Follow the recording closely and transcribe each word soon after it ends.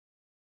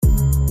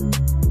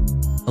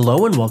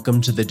Hello and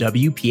welcome to the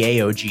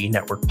WPAOG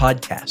Network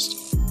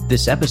podcast.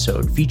 This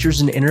episode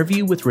features an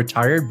interview with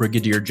retired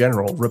Brigadier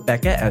General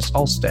Rebecca S.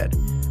 Halstead,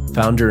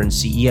 founder and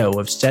CEO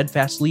of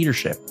Steadfast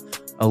Leadership,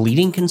 a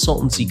leading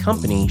consultancy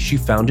company she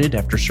founded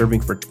after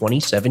serving for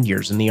 27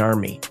 years in the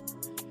Army.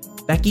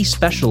 Becky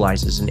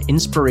specializes in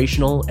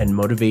inspirational and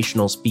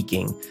motivational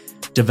speaking,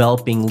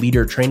 developing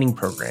leader training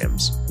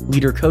programs,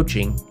 leader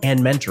coaching, and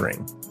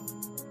mentoring.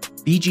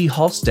 BG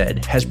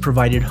Halstead has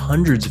provided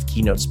hundreds of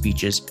keynote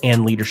speeches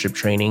and leadership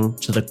training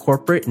to the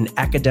corporate and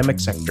academic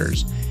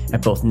sectors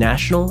at both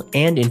national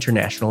and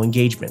international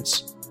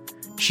engagements.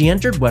 She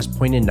entered West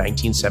Point in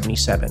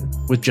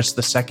 1977 with just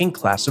the second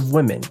class of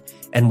women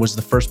and was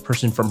the first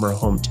person from her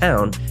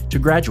hometown to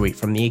graduate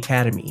from the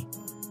academy.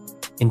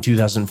 In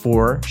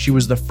 2004, she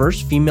was the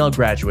first female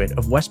graduate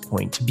of West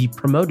Point to be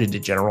promoted to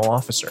general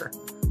officer.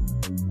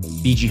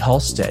 BG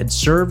Halstead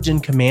served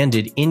and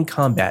commanded in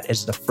combat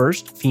as the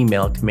first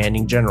female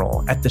commanding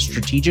general at the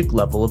strategic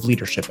level of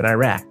leadership in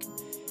Iraq.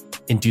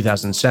 In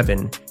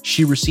 2007,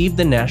 she received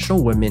the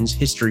National Women's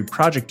History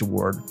Project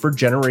Award for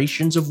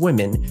generations of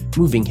women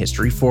moving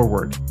history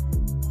forward.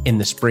 In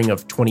the spring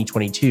of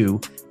 2022,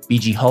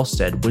 BG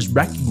Halstead was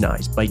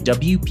recognized by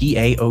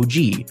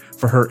WPAOG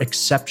for her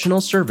exceptional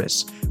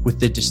service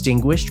with the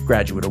Distinguished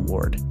Graduate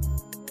Award.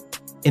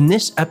 In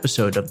this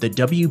episode of the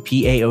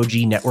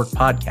WPAOG Network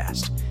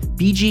podcast,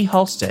 BG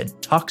Halstead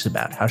talks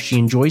about how she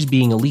enjoys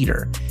being a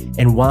leader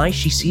and why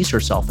she sees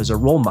herself as a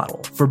role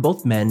model for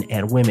both men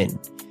and women.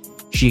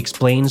 She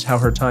explains how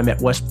her time at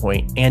West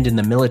Point and in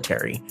the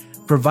military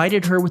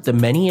provided her with the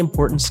many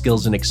important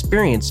skills and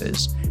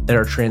experiences that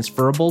are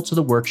transferable to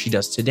the work she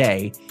does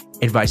today,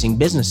 advising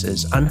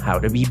businesses on how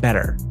to be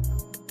better.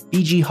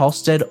 BG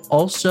Halstead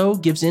also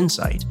gives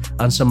insight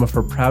on some of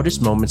her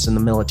proudest moments in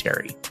the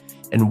military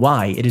and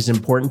why it is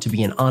important to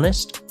be an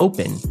honest,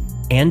 open,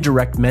 and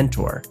direct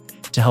mentor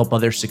to help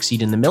others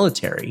succeed in the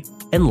military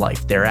and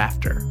life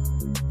thereafter.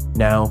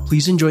 Now,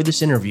 please enjoy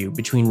this interview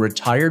between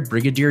retired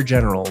Brigadier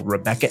General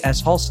Rebecca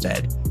S.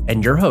 Halstead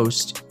and your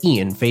host,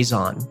 Ian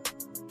Faison.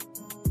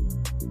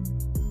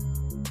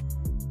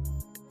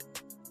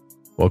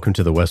 Welcome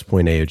to the West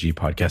Point AOG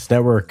Podcast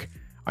Network.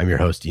 I'm your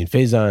host, Ian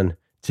Faison.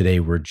 Today,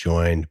 we're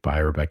joined by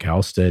Rebecca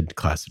Halstead,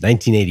 class of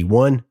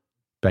 1981.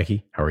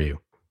 Becky, how are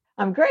you?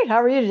 I'm great.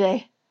 How are you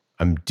today?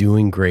 I'm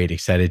doing great.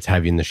 Excited to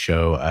have you in the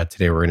show.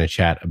 Today, we're going to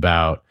chat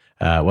about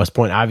West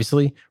Point,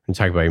 obviously. We're going to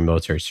talk about your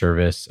military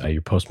service,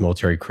 your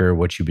post-military career,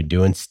 what you've been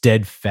doing,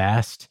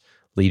 Steadfast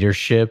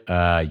Leadership.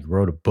 You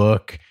wrote a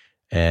book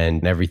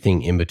and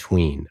everything in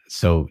between.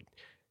 So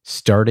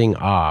starting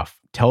off,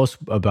 tell us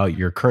about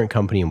your current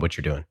company and what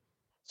you're doing.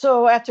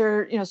 So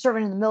after,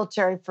 serving in the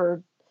military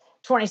for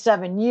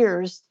 27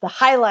 years, the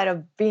highlight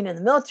of being in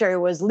the military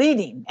was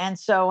leading. And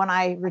so when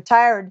I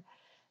retired,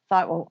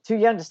 thought, well, too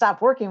young to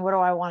stop working. What do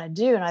I want to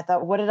do? And I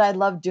thought, what did I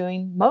love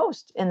doing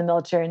most in the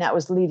military? And that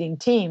was leading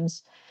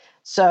teams.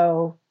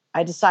 So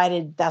I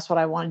decided that's what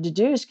I wanted to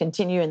do, is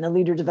continue in the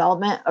leader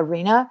development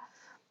arena.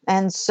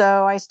 And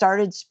so I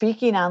started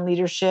speaking on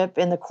leadership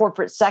in the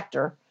corporate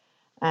sector.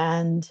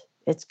 And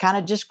it's kind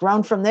of just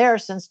grown from there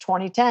since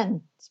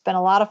 2010. It's been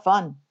a lot of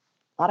fun,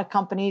 a lot of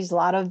companies, a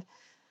lot of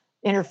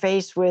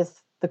interface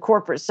with the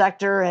corporate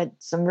sector at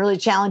some really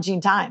challenging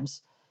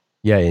times.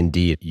 Yeah,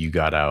 indeed. You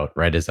got out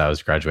right as I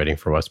was graduating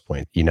for West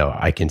Point.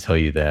 I can tell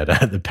you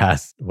that the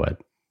past,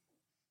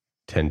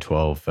 10,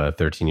 12,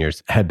 13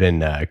 years have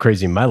been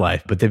crazy in my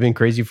life, but they've been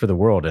crazy for the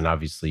world. And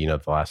obviously,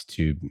 the last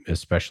two,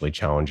 especially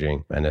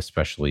challenging and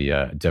especially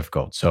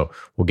difficult. So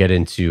we'll get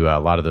into a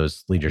lot of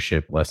those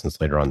leadership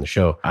lessons later on the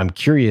show. I'm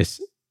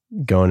curious,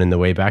 going in the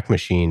Wayback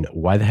Machine,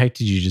 why the heck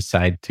did you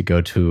decide to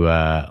go to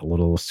a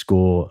little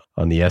school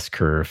on the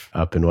S-curve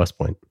up in West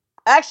Point?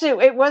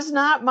 Actually, it was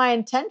not my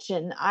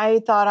intention. I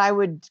thought I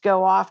would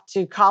go off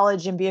to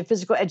college and be a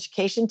physical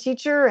education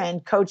teacher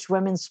and coach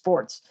women's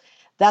sports.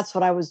 That's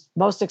what I was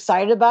most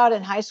excited about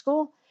in high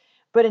school.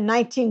 But in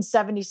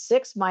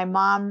 1976, my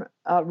mom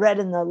read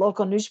in the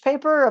local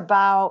newspaper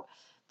about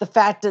the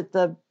fact that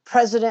the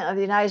president of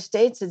the United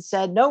States had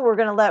said, no, we're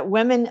going to let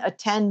women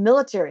attend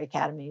military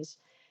academies.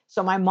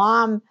 So my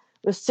mom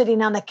was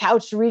sitting on the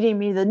couch reading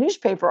me the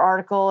newspaper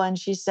article, and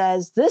she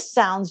says, this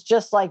sounds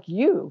just like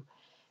you.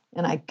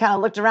 And I kind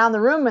of looked around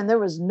the room and there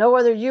was no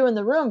other you in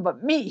the room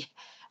but me.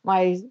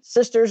 My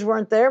sisters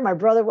weren't there. My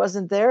brother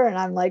wasn't there. And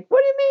I'm like,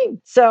 what do you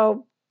mean?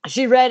 So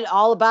she read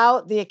all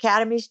about the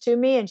academies to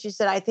me. And she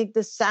said, I think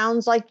this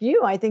sounds like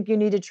you. I think you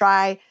need to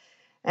try.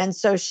 And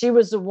so she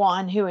was the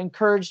one who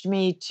encouraged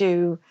me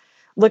to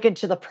look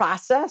into the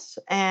process.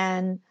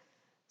 And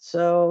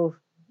so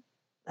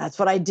that's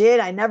what I did.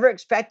 I never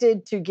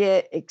expected to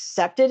get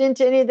accepted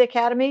into any of the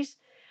academies.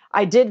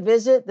 I did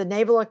visit the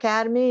Naval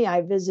Academy. I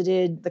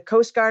visited the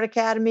Coast Guard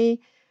Academy.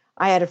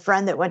 I had a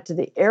friend that went to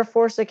the Air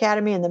Force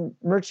Academy and the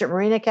Merchant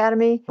Marine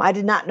Academy. I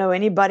did not know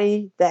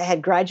anybody that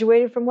had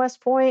graduated from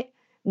West Point,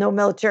 no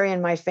military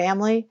in my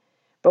family.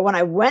 But when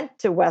I went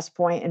to West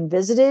Point and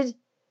visited,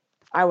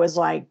 I was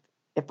like,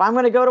 if I'm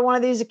going to go to one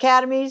of these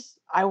academies,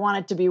 I want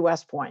it to be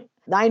West Point.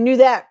 I knew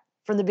that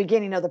from the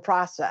beginning of the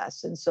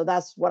process. And so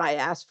that's what I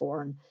asked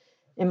for. And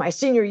in my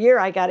senior year,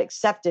 I got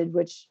accepted,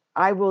 which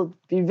I will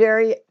be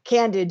very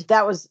candid.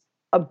 That was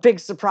a big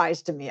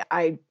surprise to me.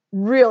 I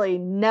really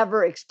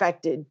never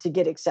expected to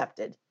get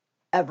accepted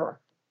ever.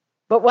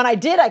 But when I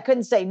did, I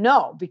couldn't say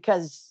no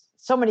because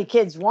so many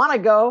kids want to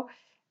go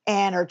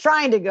and are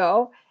trying to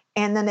go,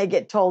 and then they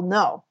get told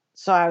no.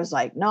 So I was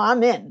like, no,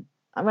 I'm in.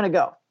 I'm going to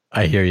go.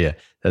 I hear you.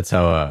 That's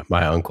how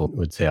my uncle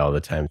would say all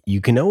the time.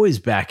 You can always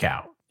back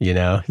out.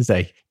 He's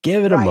like,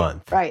 give it a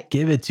month, right.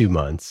 Give it 2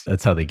 months.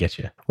 That's how they get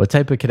you. What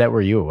type of cadet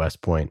were you at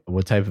West Point?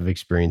 What type of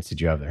experience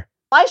did you have there?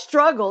 I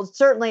struggled,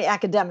 certainly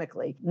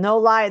academically. No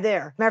lie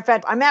there. Matter of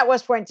fact, I'm at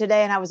West Point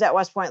today, and I was at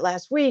West Point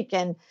last week,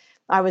 and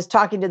I was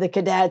talking to the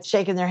cadets,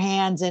 shaking their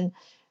hands, and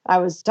I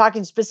was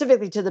talking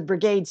specifically to the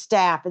brigade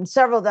staff, and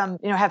several of them,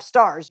 have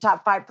stars,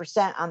 top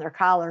 5% on their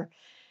collar.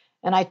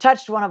 And I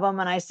touched one of them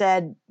and I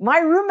said, my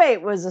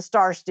roommate was a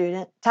star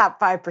student, top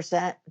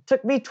 5%. It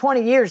took me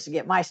 20 years to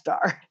get my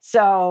star.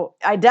 So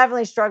I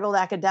definitely struggled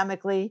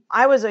academically.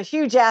 I was a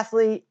huge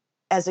athlete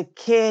as a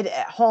kid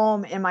at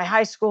home in my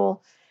high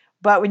school.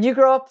 But when you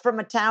grow up from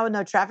a town with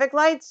no traffic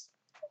lights,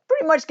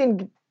 pretty much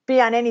can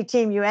be on any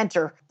team you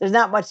enter. There's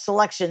not much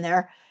selection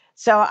there.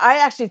 So I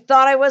actually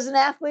thought I was an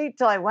athlete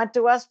till I went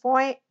to West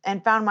Point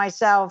and found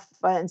myself,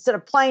 instead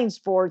of playing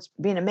sports,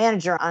 being a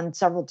manager on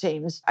several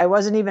teams. I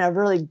wasn't even a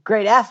really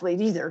great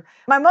athlete either.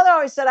 My mother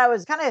always said I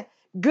was kind of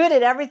good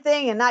at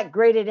everything and not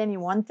great at any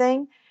one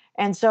thing.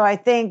 And so I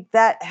think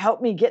that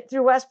helped me get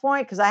through West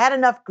Point because I had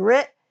enough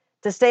grit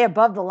to stay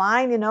above the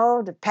line,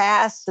 to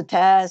pass the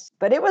test.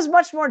 But it was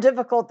much more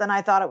difficult than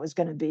I thought it was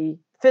going to be,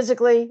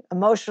 physically,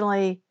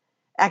 emotionally,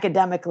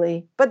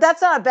 academically. But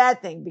that's not a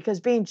bad thing because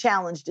being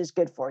challenged is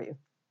good for you.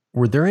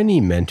 Were there any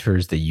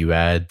mentors that you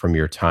had from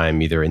your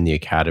time, either in the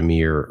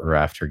academy or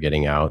after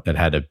getting out, that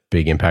had a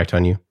big impact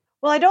on you?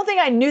 Well, I don't think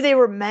I knew they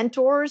were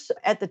mentors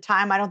at the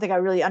time. I don't think I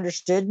really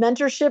understood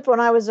mentorship when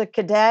I was a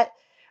cadet.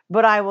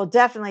 But I will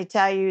definitely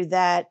tell you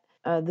that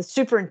the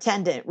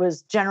superintendent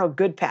was General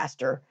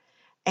Goodpaster.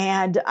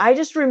 And I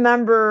just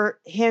remember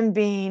him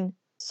being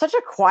such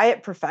a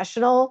quiet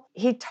professional.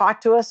 He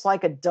talked to us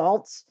like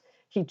adults.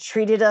 He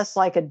treated us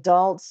like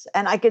adults.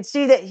 And I could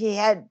see that he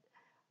had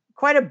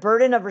quite a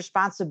burden of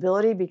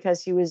responsibility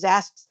because he was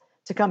asked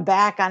to come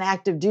back on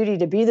active duty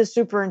to be the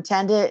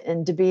superintendent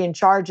and to be in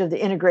charge of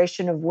the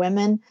integration of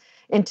women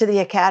into the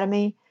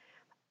academy.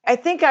 I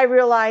think I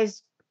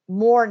realized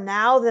more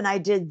now than I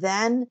did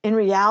then in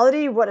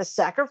reality what a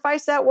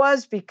sacrifice that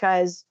was,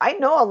 because I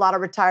know a lot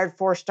of retired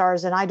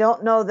 4-stars and I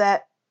don't know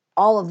that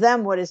all of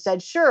them would have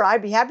said, sure,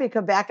 I'd be happy to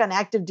come back on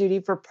active duty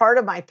for part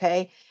of my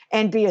pay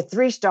and be a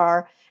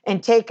 3-star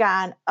and take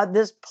on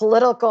this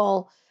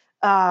political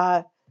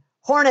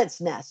hornet's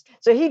nest.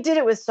 So he did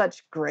it with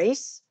such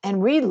grace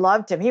and we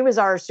loved him. He was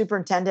our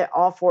superintendent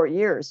all 4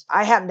 years.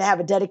 I happened to have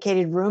a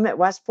dedicated room at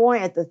West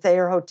Point at the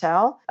Thayer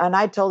Hotel. And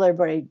I told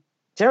everybody,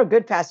 General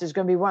Goodpaster is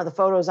going to be one of the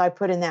photos I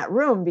put in that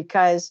room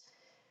because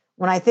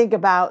when I think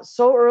about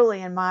so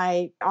early in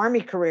my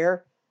Army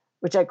career,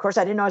 which of course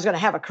I didn't know I was going to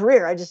have a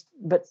career,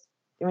 but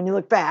when you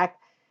look back,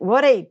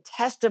 what a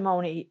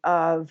testimony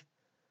of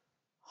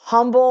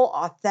humble,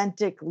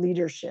 authentic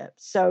leadership.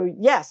 So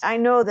yes, I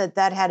know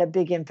that had a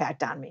big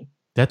impact on me.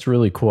 That's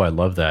really cool. I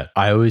love that.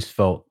 I always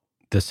felt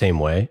the same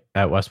way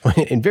at West Point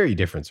in very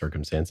different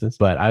circumstances,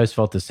 but I always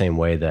felt the same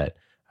way that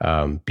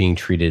being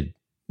treated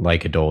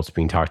like adults,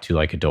 being talked to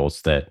like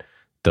adults, that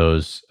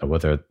those,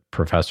 whether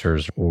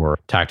professors or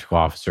tactical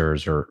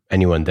officers or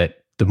anyone,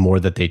 that the more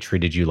that they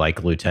treated you like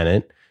a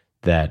lieutenant,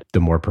 that the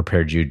more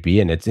prepared you'd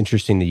be. And it's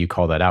interesting that you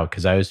call that out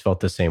because I always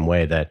felt the same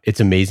way, that it's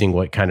amazing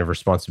what kind of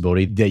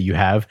responsibility that you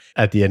have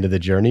at the end of the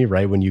journey,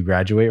 right? When you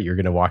graduate, you're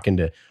going to walk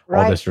into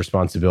all this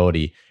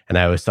responsibility. And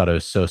I always thought it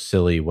was so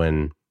silly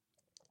when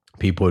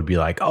people would be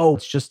like, oh,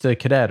 it's just a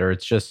cadet or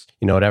it's just,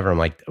 whatever. I'm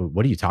like,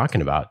 what are you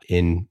talking about?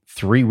 In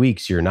 3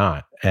 weeks, you're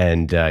not.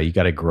 And you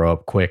got to grow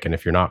up quick. And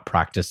if you're not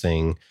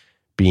practicing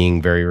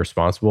being very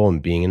responsible and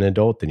being an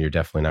adult, then you're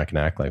definitely not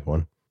going to act like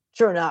one.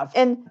 True enough.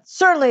 And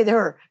certainly there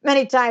were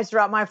many times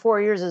throughout my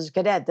 4 years as a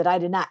cadet that I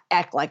did not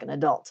act like an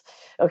adult.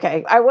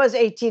 Okay. I was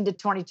 18 to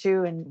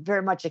 22 and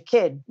very much a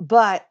kid,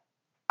 but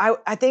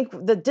I think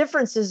the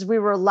difference is we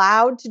were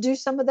allowed to do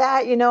some of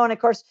that, and of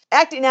course,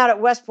 acting out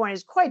at West Point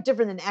is quite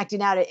different than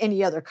acting out at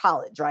any other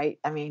college, right?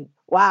 I mean,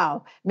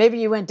 wow, maybe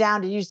you went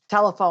down to use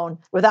telephone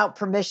without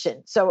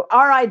permission. So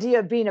our idea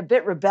of being a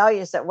bit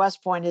rebellious at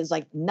West Point is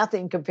like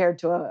nothing compared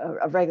to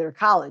a regular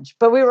college.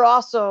 But we were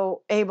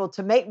also able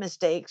to make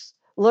mistakes,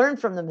 learn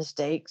from the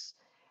mistakes,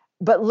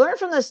 but learn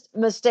from the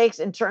mistakes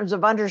in terms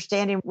of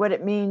understanding what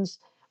it means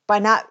by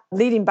not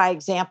leading by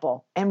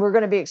example. And we're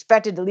going to be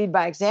expected to lead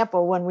by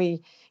example when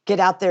we get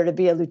out there to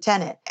be a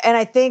lieutenant. And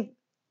I think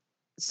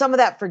some of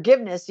that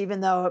forgiveness,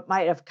 even though it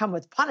might have come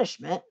with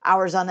punishment,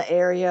 hours on the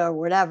area or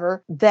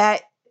whatever,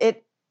 that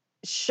it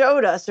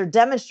showed us or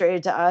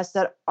demonstrated to us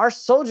that our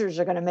soldiers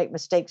are going to make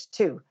mistakes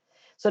too.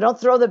 So don't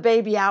throw the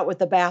baby out with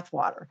the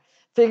bathwater.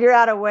 Figure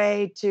out a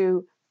way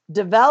to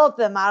develop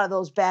them out of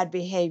those bad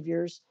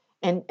behaviors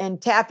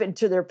and tap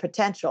into their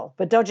potential,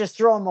 but don't just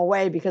throw them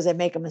away because they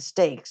make a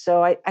mistake.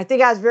 So I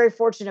think I was very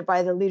fortunate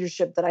by the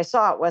leadership that I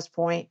saw at West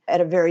Point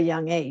at a very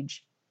young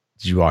age.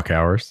 Did you walk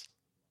hours?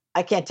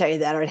 I can't tell you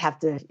that. I'd have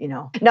to,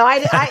 No,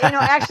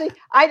 actually,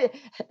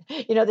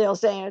 the old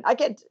saying, I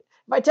can't,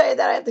 if I tell you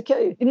that, I have to kill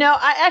you. No,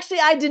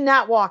 I did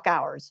not walk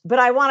hours, but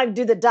I want to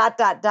do the ...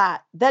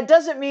 That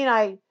doesn't mean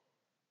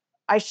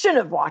I shouldn't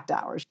have walked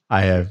hours.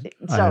 I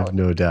have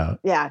no doubt.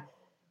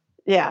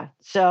 Yeah.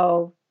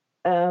 So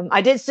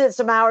I did sit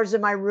some hours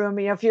in my room.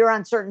 If you're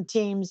on certain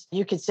teams,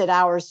 you could sit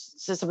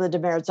some of the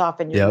demerits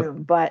off in your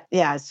room. But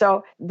yeah,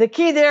 so the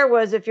key there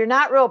was if you're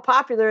not real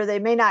popular, they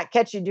may not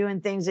catch you doing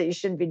things that you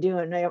shouldn't be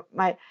doing.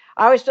 I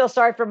always feel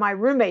sorry for my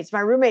roommates. My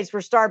roommates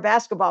were star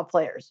basketball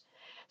players.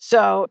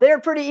 So they're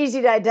pretty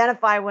easy to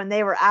identify when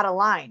they were out of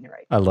line,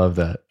 right? I love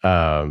that.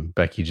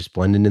 Becky, just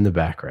blending in the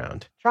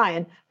background.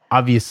 Trying.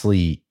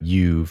 Obviously,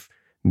 you've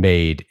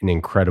made an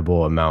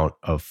incredible amount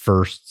of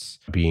firsts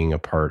being a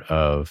part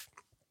of,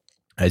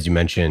 as you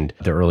mentioned,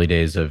 the early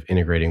days of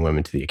integrating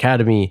women to the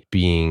academy,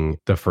 being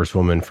the first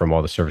woman from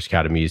all the service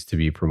academies to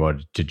be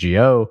promoted to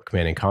GO,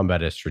 command and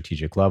combat at a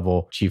strategic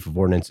level, chief of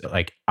ordnance.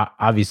 Like,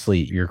 obviously,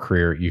 your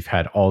career, you've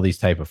had all these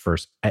type of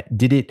firsts.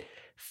 Did it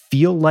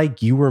feel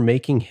like you were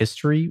making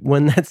history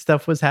when that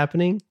stuff was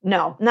happening?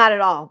 No, not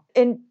at all.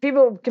 And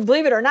people can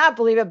believe it or not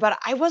believe it, but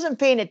I wasn't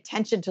paying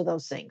attention to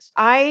those things.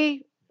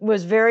 I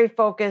was very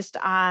focused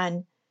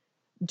on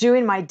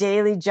doing my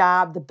daily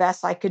job the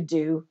best I could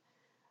do,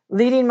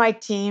 leading my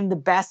team the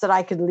best that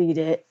I could lead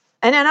it.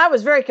 And then I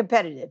was very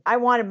competitive. I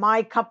wanted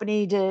my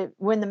company to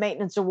win the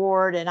maintenance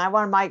award, and I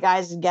wanted my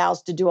guys and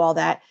gals to do all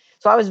that.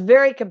 So I was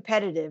very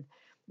competitive,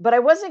 but I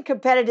wasn't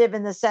competitive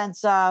in the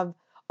sense of,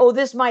 oh,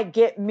 this might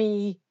get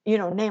me,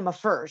 name a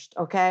first,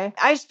 okay?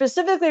 I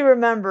specifically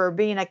remember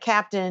being a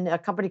captain, a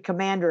company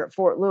commander at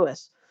Fort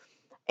Lewis.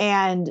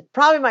 And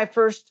probably my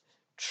first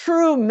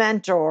true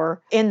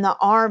mentor in the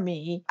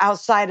Army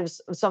outside of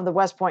some of the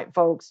West Point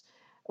folks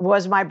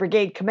was my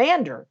brigade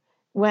commander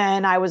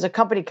when I was a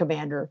company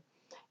commander.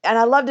 And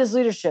I loved his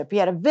leadership. He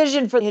had a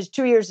vision for his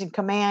 2 years in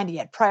command. He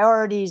had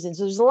priorities. And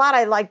so there's a lot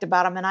I liked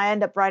about him. And I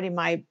ended up writing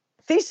my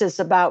thesis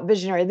about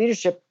visionary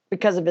leadership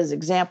because of his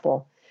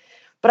example.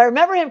 But I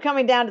remember him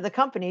coming down to the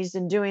companies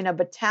and doing a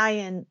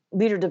battalion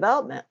leader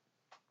development.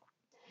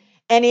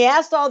 And he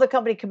asked all the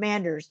company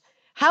commanders,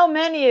 how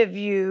many of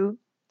you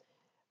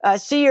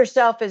see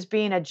yourself as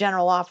being a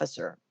general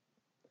officer?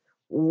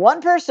 One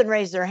person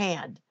raised their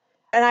hand.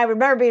 And I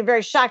remember being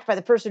very shocked by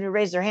the person who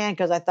raised their hand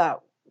because I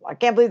thought, I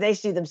can't believe they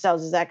see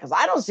themselves as that because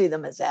I don't see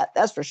them as that.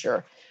 That's for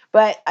sure.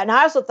 And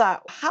I also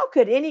thought, how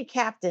could any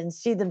captain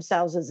see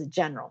themselves as a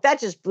general? That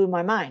just blew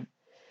my mind.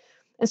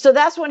 And so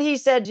that's when he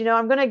said,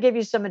 I'm going to give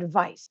you some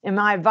advice. And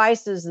my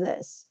advice is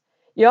this.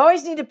 You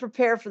always need to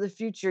prepare for the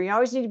future. You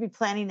always need to be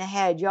planning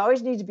ahead. You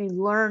always need to be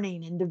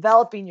learning and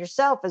developing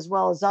yourself as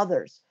well as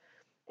others.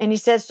 And he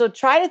says, so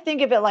try to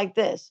think of it like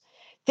this.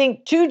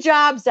 Think 2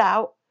 jobs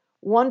out,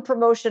 1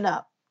 promotion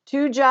up.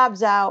 2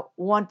 jobs out,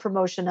 1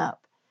 promotion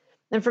up.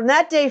 And from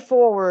that day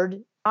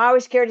forward, I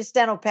always carried a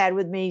steno pad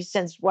with me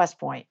since West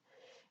Point.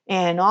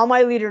 And all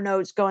my leader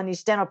notes go in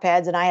these steno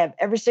pads, and I have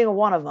every single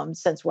one of them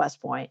since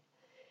West Point.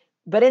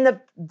 But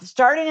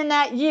starting in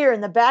that year,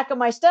 in the back of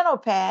my steno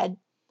pad,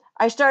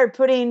 I started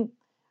putting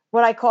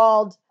what I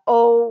called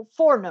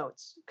 04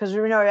 notes. Because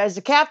as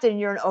a captain,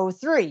 you're an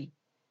 03.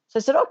 So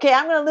I said, okay,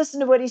 I'm going to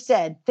listen to what he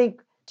said.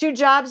 Think 2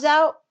 jobs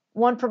out,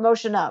 1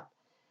 promotion up.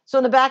 So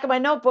in the back of my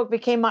notebook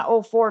became my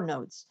 04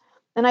 notes.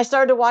 And I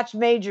started to watch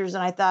majors,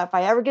 and I thought, if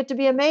I ever get to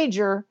be a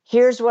major,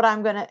 here's what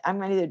I'm going to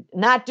either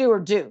not do or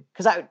do.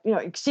 Because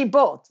you see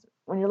both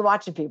when you're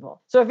watching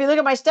people. So if you look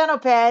at my steno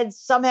pads,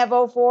 some have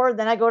 04,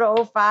 then I go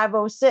to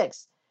 05,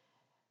 06.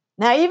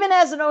 Now, even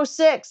as an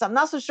 06, I'm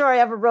not so sure I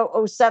ever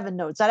wrote 07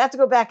 notes. I'd have to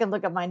go back and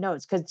look at my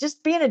notes because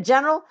just being a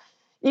general,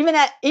 even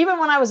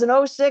when I was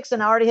an 06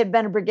 and I already had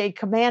been a brigade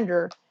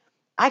commander,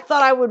 I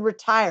thought I would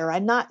retire.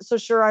 I'm not so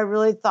sure I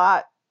really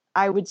thought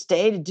I would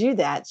stay to do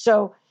that.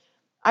 So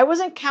I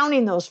wasn't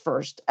counting those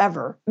first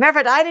ever. Matter of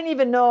fact, I didn't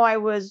even know I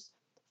was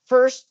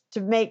first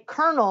to make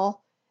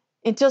colonel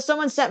until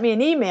someone sent me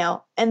an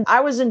email, and I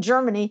was in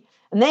Germany,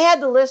 and they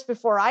had the list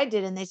before I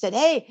did, and they said,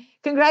 hey,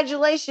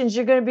 congratulations,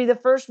 you're going to be the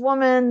first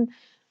woman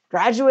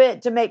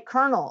graduate to make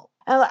colonel.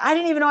 And I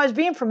didn't even know I was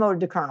being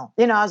promoted to colonel.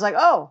 I was like,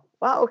 oh,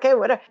 well, okay,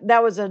 whatever.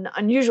 That was an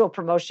unusual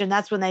promotion.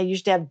 That's when they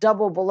used to have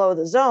double below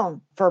the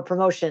zone for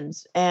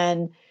promotions.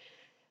 And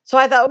so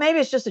I thought, maybe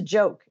it's just a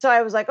joke. So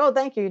I was like, oh,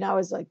 thank you. I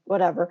was like,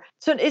 whatever.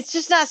 So it's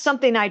just not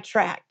something I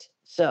tracked.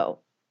 So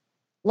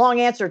long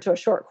answer to a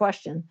short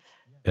question.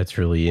 That's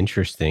really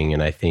interesting.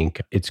 And I think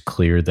it's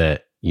clear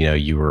that,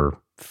 you were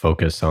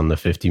focused on the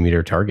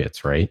 50-meter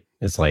targets, right?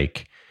 It's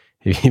like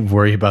you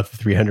worry about the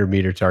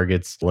 300-meter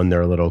targets when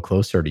they're a little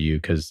closer to you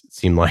because it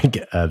seemed like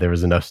there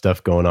was enough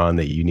stuff going on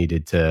that you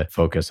needed to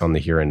focus on the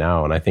here and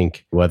now. And I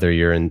think whether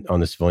you're on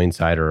the civilian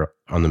side or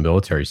on the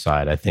military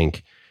side, I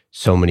think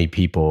so many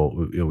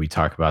people, we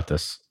talk about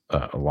this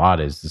a lot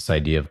is this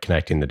idea of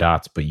connecting the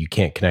dots, but you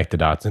can't connect the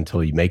dots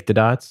until you make the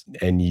dots,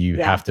 and you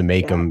have to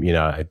make them.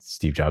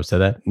 Steve Jobs said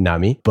that, not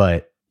me,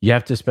 but you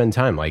have to spend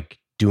time like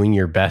doing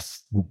your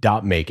best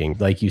dot making,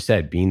 like you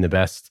said, being the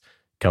best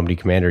company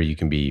commander you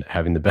can be,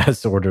 having the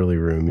best orderly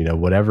room,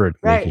 whatever,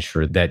 making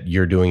sure that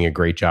you're doing a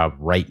great job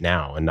right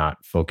now and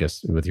not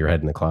focused with your head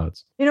in the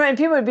clouds. And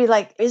people would be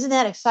like, isn't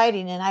that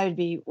exciting? And I would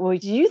be, well,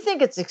 do you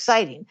think it's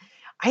exciting?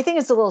 I think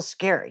it's a little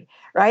scary,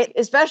 right?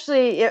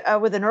 Especially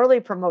with an early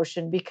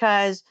promotion,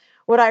 because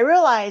what I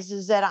realize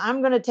is that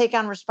I'm going to take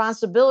on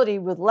responsibility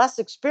with less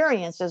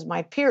experience as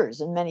my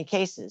peers in many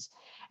cases.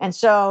 And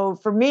so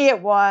for me,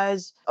 it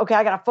was, okay,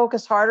 I got to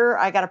focus harder.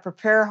 I got to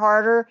prepare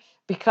harder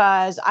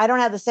because I don't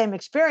have the same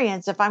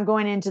experience if I'm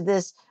going into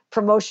this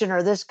promotion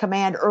or this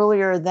command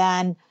earlier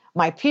than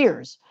my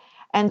peers.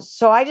 And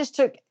so I just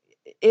took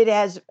it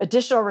as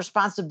additional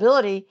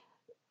responsibility,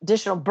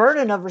 additional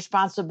burden of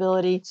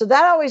responsibility. So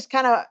that always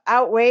kind of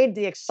outweighed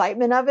the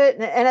excitement of it.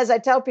 And as I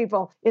tell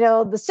people,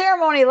 the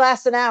ceremony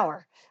lasts an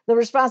hour. The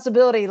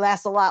responsibility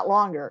lasts a lot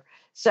longer.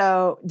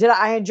 So did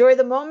I enjoy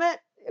the moment?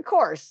 Of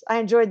course, I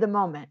enjoyed the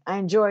moment. I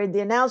enjoyed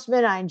the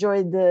announcement. I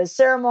enjoyed the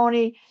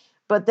ceremony,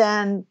 but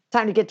then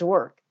time to get to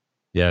work.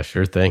 Yeah,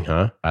 sure thing,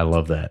 huh? I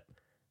love that.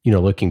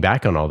 Looking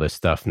back on all this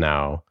stuff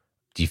now,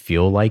 do you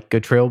feel like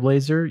a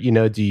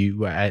trailblazer? Do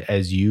you,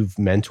 as you've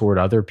mentored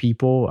other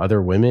people,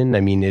 other women?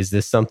 I mean, is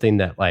this something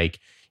that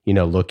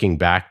looking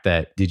back,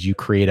 that did you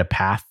create a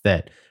path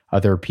that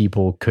other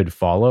people could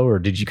follow, or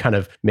did you kind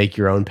of make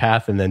your own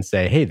path and then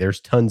say, hey, there's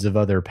tons of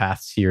other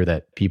paths here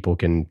that people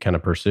can kind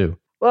of pursue?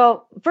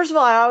 Well, first of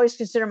all, I always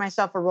consider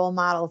myself a role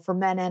model for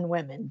men and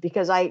women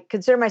because I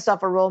consider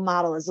myself a role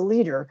model as a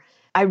leader.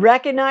 I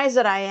recognize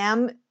that I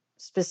am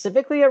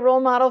specifically a role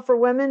model for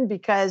women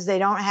because they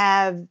don't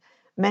have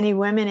many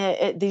women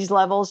at these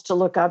levels to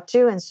look up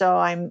to. And so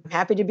I'm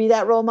happy to be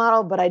that role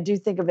model, but I do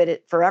think of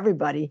it for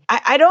everybody.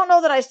 I don't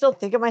know that I still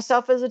think of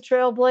myself as a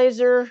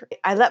trailblazer.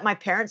 I let my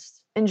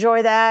parents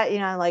enjoy that.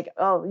 Like,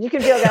 oh, you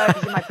can feel good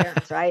because you're my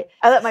parents, right?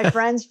 I let my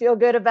friends feel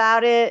good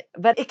about it,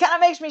 but it kind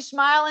of makes me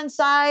smile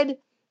inside,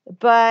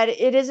 but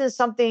it isn't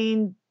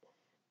something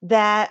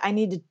that I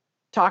need to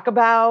talk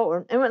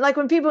about. And like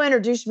when people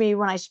introduce me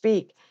when I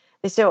speak,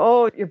 they say,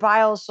 oh, your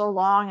bio is so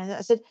long. And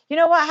I said, you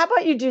know what? How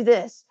about you do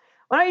this?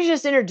 Why don't you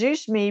just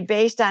introduce me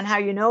based on how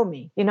you know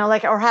me,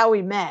 or how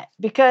we met?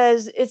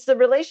 Because it's the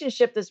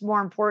relationship that's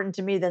more important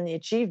to me than the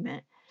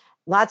achievement.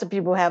 Lots of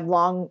people have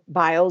long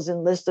bios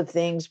and lists of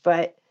things,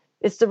 but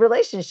it's the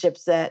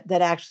relationships that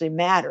actually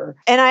matter.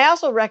 And I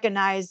also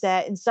recognize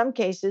that in some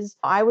cases,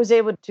 I was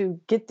able to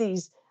get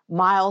these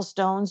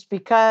milestones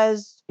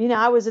because,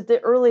 I was at the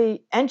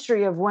early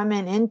entry of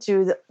women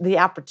into the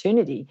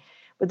opportunity.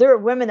 But there were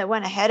women that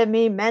went ahead of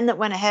me, men that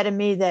went ahead of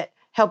me that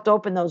helped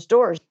open those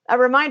doors. I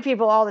remind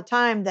people all the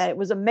time that it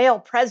was a male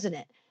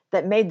president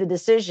that made the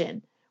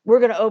decision, we're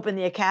going to open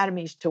the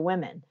academies to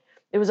women.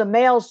 It was a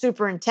male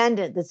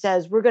superintendent that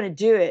says, we're going to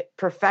do it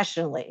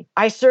professionally.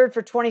 I served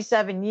for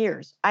 27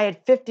 years. I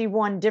had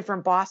 51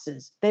 different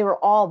bosses. They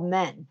were all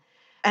men.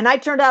 And I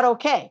turned out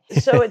okay.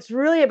 So it's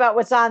really about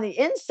what's on the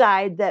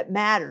inside that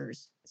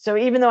matters. So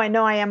even though I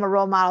know I am a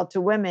role model to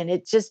women,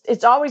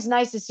 it's always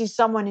nice to see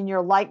someone in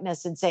your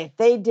likeness and say, if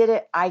they did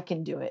it, I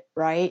can do it,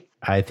 right?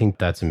 I think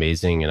that's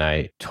amazing. And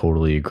I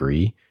totally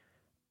agree.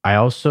 I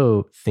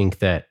also think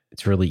that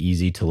it's really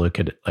easy to look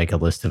at like a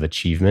list of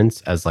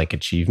achievements as like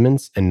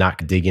achievements and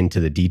not dig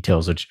into the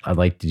details, which I'd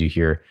like to do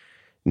here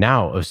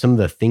now, of some of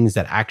the things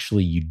that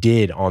actually you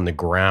did on the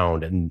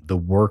ground and the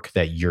work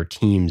that your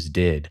teams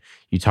did.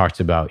 You talked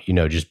about,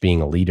 just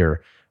being a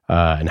leader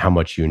and how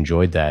much you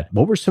enjoyed that.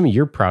 What were some of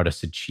your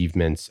proudest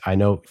achievements? I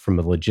know from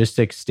a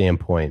logistics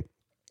standpoint,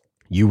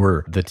 you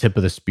were the tip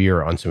of the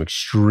spear on some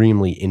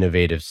extremely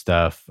innovative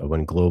stuff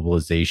when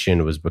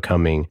globalization was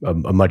becoming a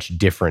much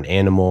different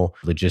animal,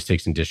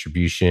 logistics and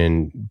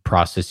distribution,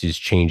 processes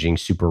changing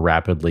super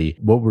rapidly.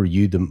 What were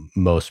you the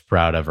most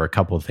proud of, or a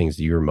couple of things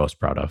that you were most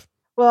proud of?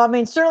 Well,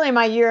 certainly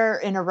my year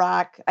in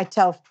Iraq, I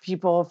tell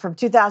people from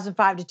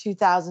 2005 to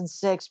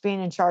 2006,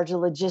 being in charge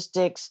of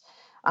logistics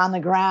on the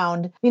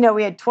ground.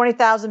 We had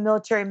 20,000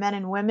 military men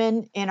and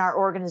women in our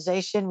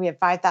organization. We had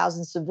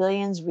 5,000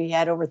 civilians. We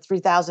had over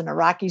 3,000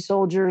 Iraqi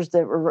soldiers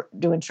that were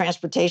doing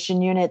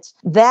transportation units.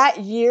 That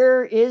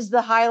year is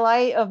the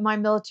highlight of my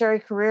military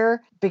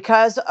career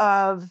because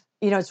of,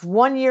 it's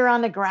 1 year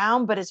on the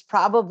ground, but it's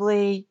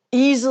probably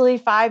easily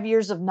 5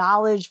 years of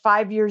knowledge,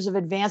 5 years of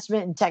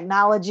advancement in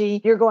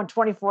technology. You're going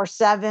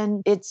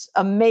 24/7. It's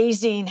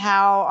amazing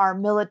how our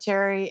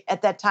military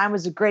at that time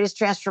was the greatest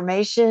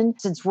transformation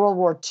since World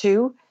War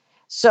II.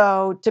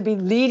 So to be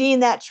leading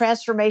that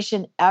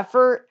transformation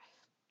effort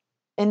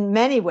in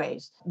many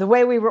ways, the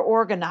way we were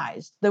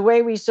organized, the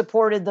way we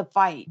supported the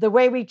fight, the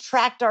way we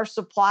tracked our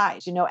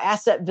supplies,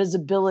 asset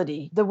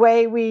visibility, the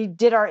way we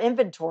did our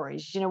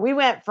inventories. We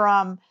went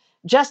from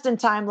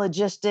just-in-time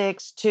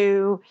logistics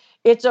to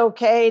it's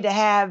okay to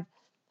have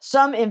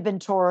some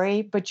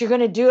inventory, but you're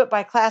going to do it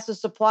by class of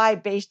supply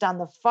based on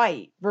the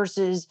fight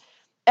versus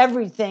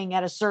everything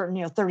at a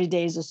certain, 30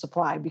 days of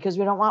supply because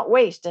we don't want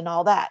waste and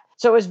all that.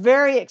 So it was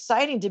very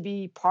exciting to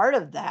be part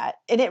of that.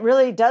 And it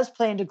really does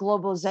play into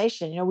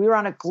globalization. We were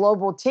on a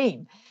global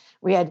team.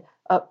 We had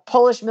a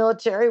Polish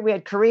military, we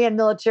had Korean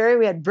military,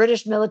 we had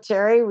British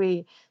military,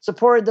 we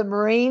supported the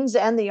Marines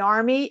and the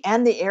Army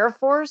and the Air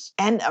Force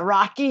and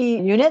Iraqi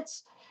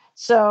units.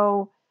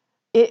 So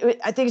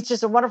I think it's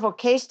just a wonderful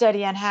case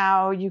study on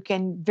how you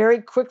can very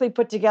quickly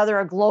put together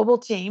a global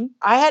team.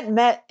 I hadn't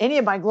met any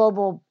of my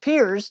global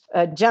peers,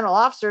 general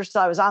officers,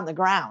 till I was on the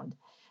ground.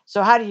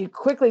 So how do you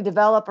quickly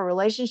develop a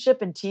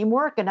relationship and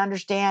teamwork and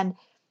understand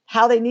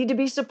how they need to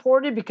be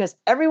supported? Because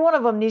every one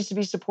of them needs to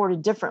be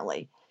supported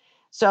differently.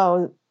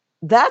 So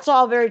that's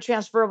all very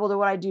transferable to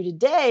what I do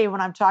today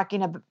when I'm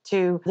talking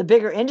to the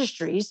bigger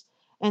industries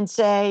and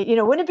say,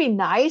 wouldn't it be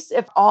nice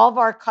if all of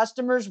our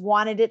customers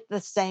wanted it the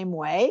same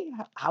way?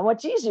 How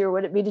much easier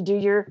would it be to do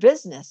your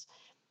business?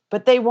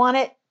 But they want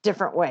it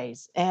different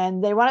ways,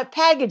 and they want it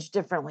packaged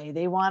differently.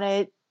 They want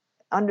it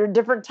under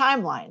different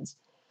timelines.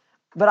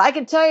 But I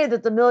can tell you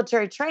that the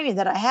military training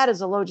that I had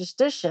as a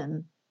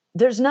logistician,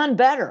 there's none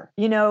better.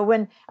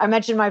 When I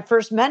mentioned my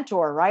first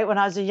mentor, right, when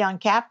I was a young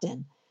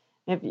captain,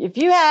 if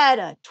you had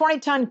a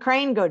 20-ton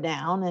crane go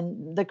down,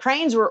 and the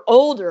cranes were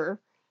older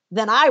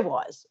than I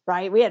was,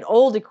 right? We had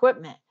old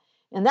equipment.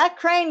 And that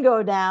crane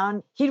go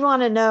down, he'd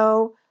want to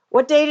know,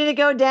 what day did it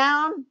go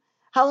down?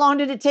 How long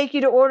did it take you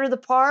to order the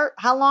part?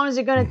 How long is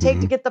it going to take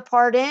to get the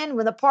part in?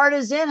 When the part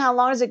is in, how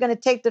long is it going to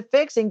take to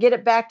fix and get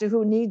it back to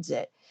who needs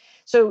it?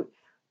 So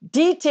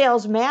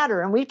details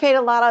matter, and we paid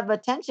a lot of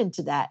attention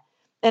to that.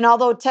 And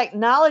although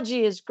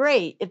technology is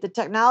great, if the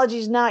technology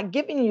is not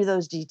giving you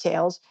those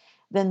details,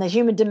 then the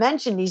human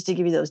dimension needs to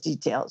give you those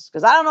details.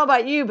 Because I don't know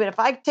about you, but if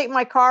I take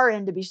my car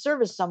in to be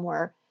serviced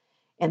somewhere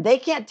and they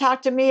can't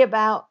talk to me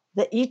about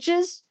the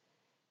eaches,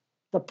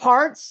 the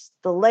parts,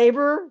 the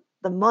labor,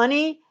 the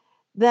money,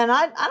 then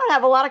I don't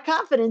have a lot of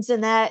confidence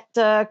in that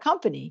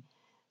company.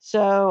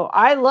 So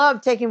I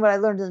love taking what I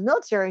learned in the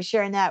military,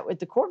 sharing that with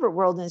the corporate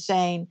world and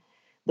saying,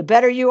 the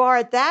better you are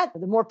at that,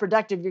 the more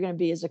productive you're going to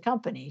be as a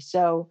company.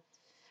 So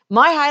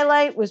my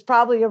highlight was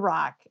probably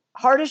Iraq.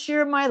 Hardest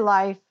year of my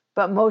life,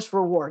 but most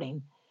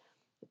rewarding.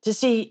 To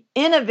see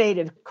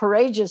innovative,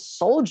 courageous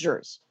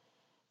soldiers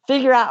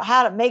figure out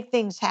how to make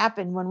things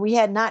happen when we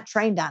had not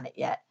trained on it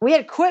yet. We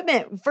had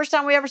equipment. First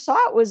time we ever saw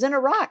it was in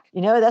Iraq.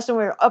 That's when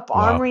we were up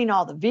armoring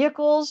all the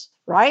vehicles,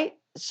 right?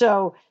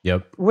 So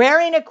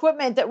wearing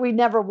equipment that we'd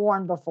never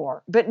worn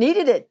before, but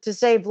needed it to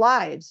save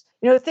lives.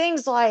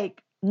 Things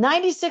like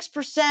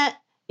 96%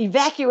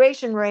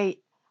 evacuation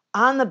rate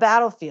on the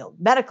battlefield,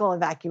 medical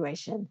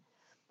evacuation.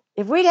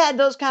 If we'd had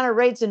those kind of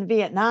rates in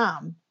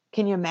Vietnam,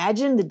 can you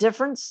imagine the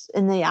difference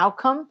in the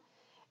outcome?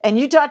 And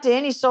you talk to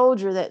any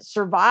soldier that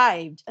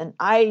survived an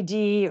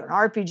IED or an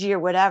RPG or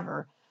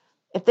whatever,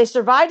 if they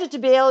survived it to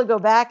be able to go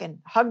back and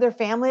hug their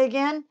family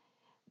again,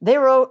 they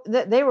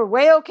were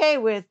way okay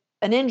with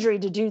an injury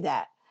to do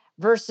that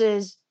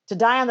versus to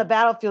die on the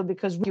battlefield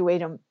because we wait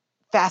them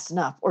fast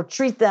enough or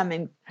treat them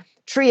and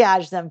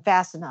triage them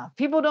fast enough.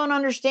 People don't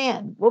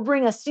understand. We'll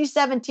bring a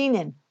C-17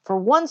 in for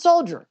one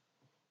soldier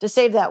to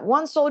save that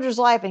one soldier's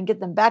life and get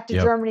them back to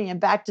Germany and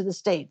back to the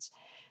States.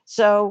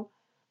 So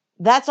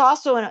that's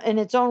also in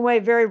its own way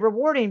very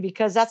rewarding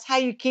because that's how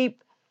you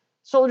keep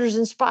soldiers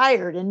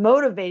inspired and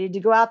motivated to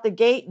go out the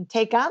gate and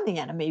take on the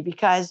enemy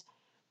because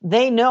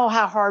they know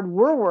how hard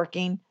we're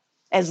working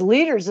as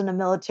leaders in the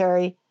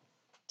military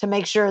to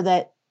make sure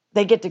that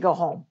they get to go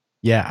home.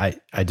 Yeah,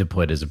 I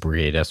deployed as a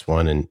Brigade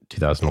S1 in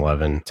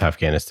 2011 to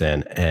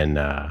Afghanistan. And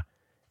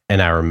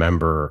I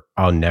remember,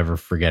 I'll never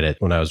forget it,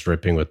 when I was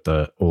ripping with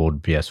the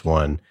old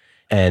BS1.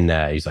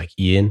 And he's like,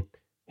 Ian,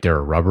 there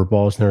are rubber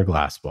balls and there are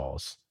glass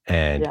balls.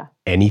 And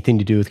anything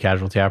to do with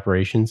casualty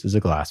operations is a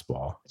glass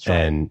ball. Right.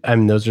 And I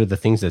mean, those are the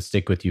things that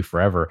stick with you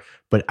forever.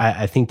 But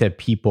I think that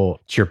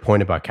people, to your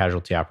point about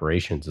casualty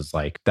operations, is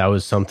like, that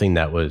was something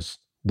that was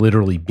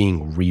literally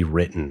being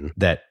rewritten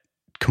that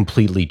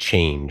completely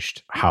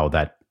changed how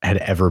that had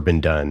ever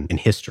been done in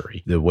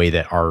history. The way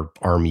that our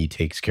Army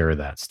takes care of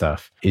that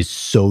stuff is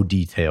so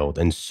detailed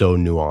and so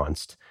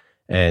nuanced.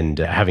 And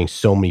having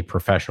so many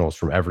professionals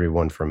from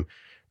everyone from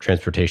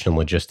transportation and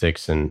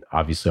logistics and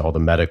obviously all the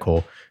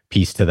medical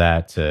piece to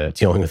that, to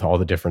dealing with all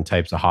the different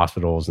types of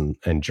hospitals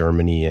and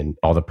Germany and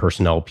all the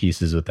personnel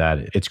pieces with that.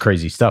 It's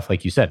crazy stuff,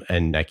 like you said.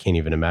 And I can't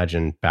even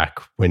imagine back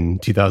when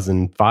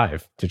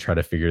 2005 to try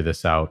to figure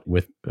this out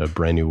with a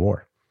brand new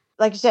war.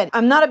 Like you said,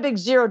 I'm not a big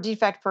zero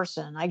defect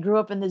person. I grew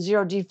up in the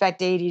zero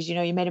defect 80s.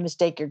 You made a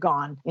mistake, you're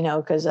gone,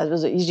 because that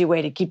was an easy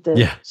way to keep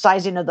the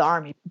sizing of the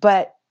Army.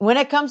 But when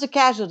it comes to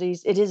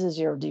casualties, it is a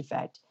zero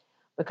defect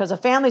because a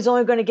family's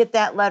only going to get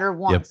that letter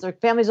once. Their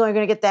family's only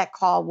going to get that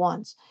call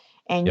once.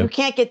 And you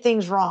can't get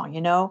things wrong,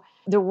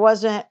 There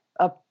wasn't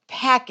a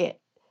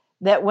packet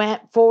that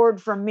went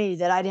forward from me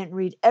that I didn't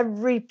read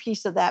every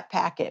piece of that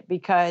packet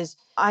because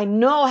I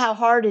know how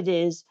hard it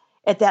is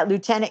at that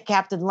lieutenant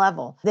captain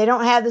level. They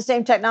don't have the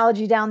same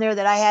technology down there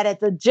that I had at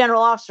the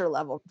general officer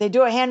level. They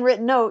do a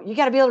handwritten note. You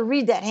got to be able to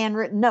read that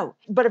handwritten note.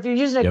 But if you're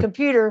using a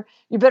computer,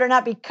 you better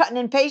not be cutting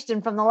and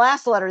pasting from the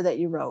last letter that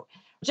you wrote.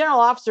 General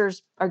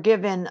officers are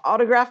given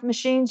autograph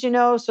machines,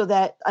 so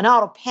that an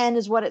auto pen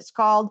is what it's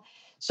called.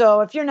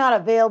 So if you're not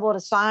available to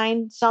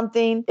sign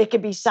something, it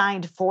could be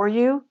signed for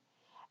you.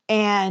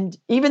 And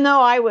even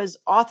though I was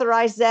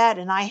authorized that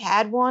and I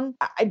had one,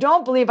 I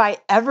don't believe I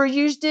ever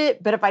used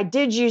it. But if I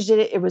did use it,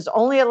 it was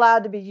only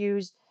allowed to be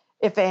used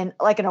if an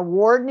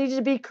award needed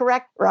to be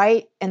correct,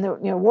 right? And the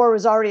award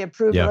was already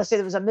approved. Let's say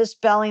there was a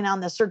misspelling on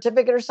the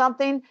certificate or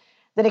something,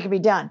 then it could be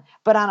done.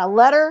 But on a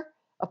letter,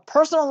 a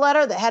personal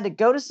letter that had to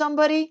go to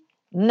somebody,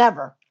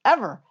 never,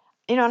 ever.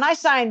 And I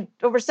signed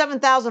over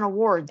 7,000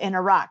 awards in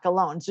Iraq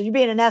alone. So you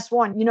being an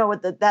S1, you know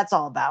what that's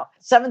all about.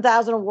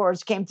 7,000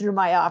 awards came through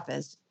my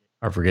office.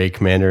 Our brigade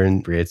commander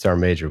and brigade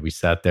sergeant major, we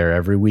sat there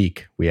every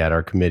week. We had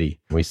our committee.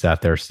 We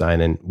sat there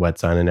wet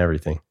signing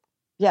everything.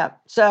 Yeah.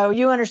 So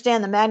you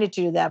understand the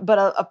magnitude of that.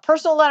 But a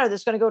personal letter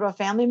that's going to go to a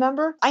family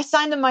member, I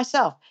signed them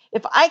myself.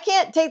 If I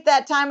can't take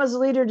that time as a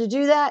leader to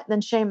do that,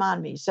 then shame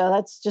on me. So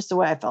that's just the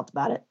way I felt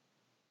about it.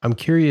 I'm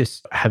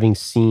curious, having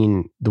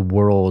seen the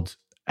world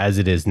as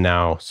it is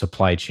now,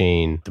 supply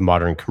chain, the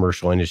modern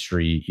commercial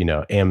industry,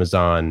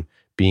 Amazon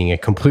being a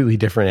completely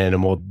different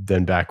animal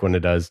than back when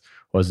it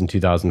was in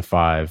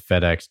 2005,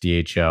 FedEx,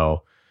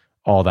 DHL,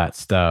 all that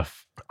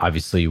stuff.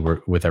 Obviously,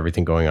 with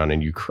everything going on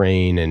in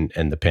Ukraine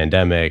and the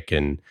pandemic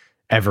and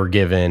Ever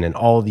Given and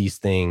all these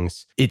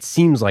things, it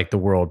seems like the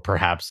world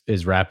perhaps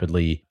is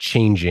rapidly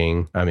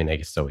changing. I mean, I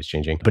guess it's always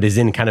changing, but is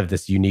in kind of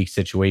this unique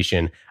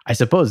situation. I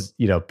suppose,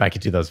 back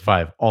in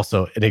 2005,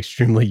 also an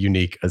extremely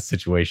unique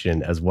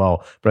situation as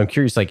well. But I'm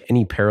curious,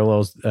 any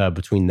parallels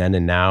between then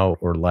and now,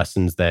 or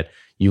lessons that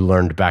you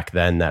learned back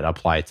then that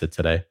apply to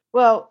today?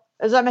 Well,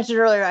 as I mentioned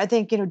earlier, I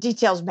think,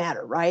 details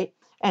matter, right?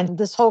 And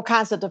this whole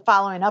concept of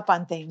following up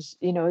on things,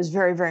 is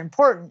very, very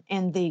important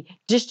in the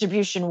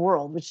distribution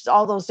world, which is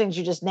all those things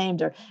you just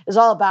named is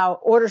all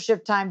about order,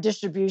 ship time,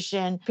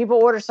 distribution. People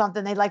order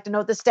something, they'd like to know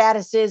what the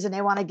status is and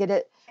they want to get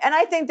it. And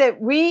I think that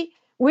we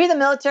the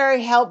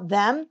military, help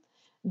them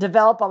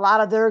develop a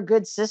lot of their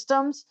good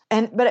systems.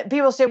 But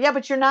people say, yeah,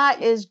 but you're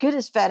not as good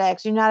as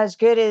FedEx. You're not as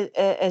good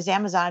as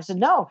Amazon. I said,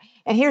 no.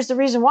 And here's the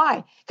reason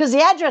why. Because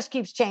the address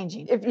keeps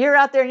changing. If you're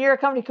out there and you're a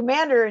company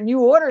commander and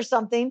you order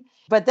something,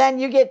 but then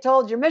you get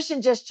told your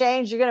mission just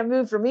changed, you're going to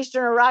move from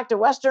Eastern Iraq to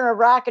Western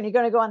Iraq, and you're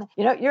going to go on,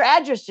 your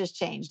address just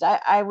changed.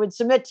 I would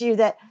submit to you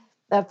that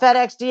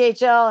FedEx,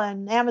 DHL,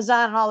 and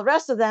Amazon and all the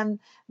rest of them,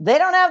 they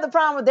don't have the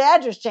problem with the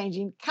address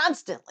changing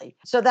constantly.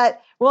 So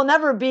that will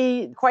never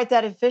be quite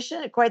that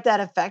efficient, quite that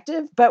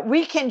effective. But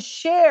we can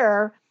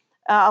share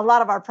a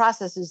lot of our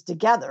processes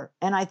together.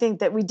 And I think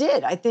that we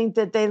did. I think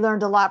that they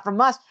learned a lot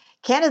from us.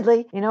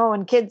 Candidly,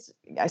 when kids,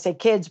 I say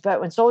kids, but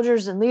when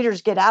soldiers and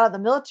leaders get out of the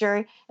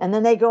military and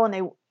then they go and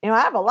they, I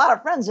have a lot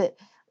of friends that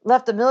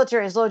left the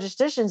military as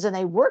logisticians and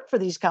they work for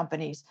these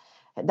companies.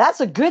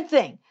 That's a good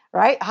thing,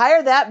 right?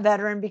 Hire that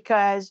veteran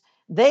because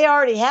they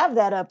already have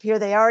that up here.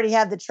 They already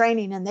have the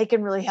training and they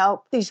can really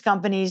help these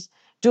companies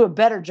do a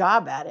better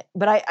job at it.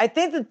 But I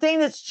think the thing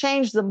that's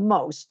changed the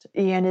most,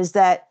 Ian, is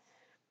that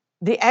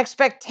the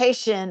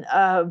expectation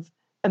of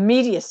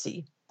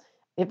immediacy.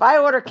 If I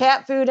order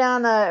cat food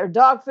or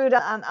dog food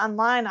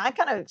online, I'm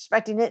kind of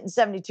expecting it in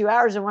 72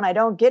 hours. And when I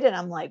don't get it,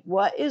 I'm like,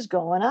 what is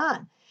going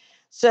on?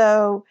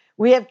 So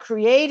we have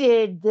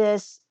created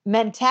this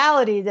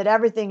mentality that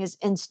everything is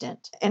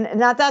instant. And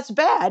that's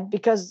bad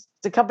because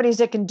the companies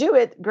that can do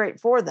it, great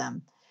for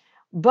them.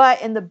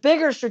 But in the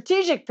bigger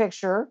strategic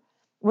picture,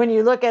 when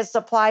you look at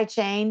supply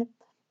chain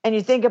and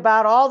you think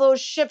about all those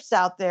ships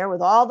out there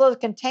with all those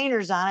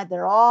containers on it,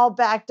 they're all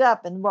backed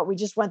up. And what we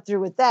just went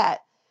through with that,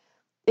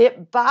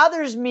 it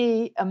bothers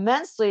me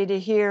immensely to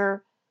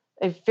hear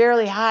a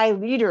fairly high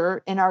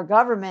leader in our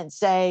government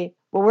say,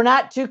 well, we're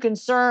not too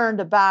concerned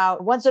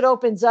about once it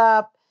opens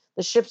up,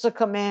 the ships will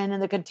come in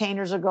and the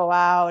containers will go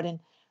out. And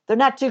they're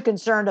not too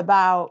concerned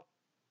about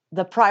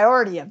the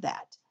priority of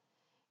that.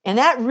 And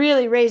that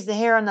really raised the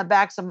hair on the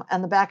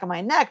back of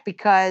my neck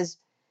because,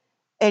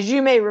 as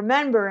you may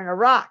remember, in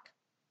Iraq,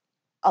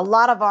 a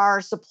lot of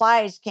our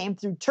supplies came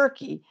through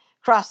Turkey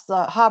across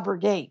the Habra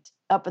Gate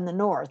up in the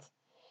north.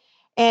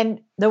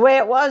 And the way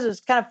it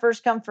was kind of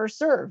first come, first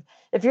serve.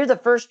 If you're the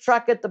first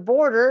truck at the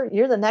border,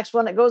 you're the next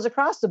one that goes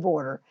across the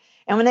border.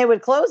 And when they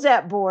would close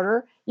that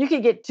border, you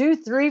could get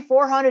 200, 300,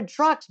 400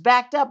 trucks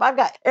backed up. I've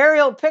got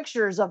aerial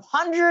pictures of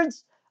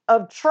hundreds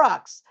of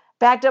trucks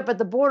backed up at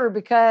the border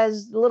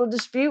because the little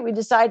dispute, we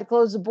decided to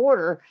close the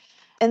border.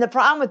 And the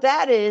problem with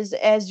that is,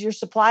 as your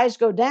supplies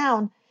go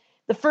down,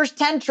 the first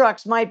 10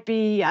 trucks might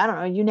be, I don't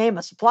know, you name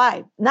a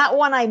supply, not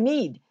one I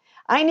need.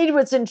 I need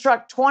what's in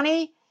truck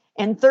 20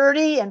 and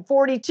 30 and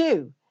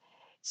 42.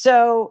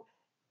 So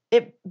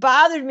it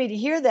bothered me to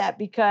hear that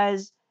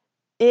because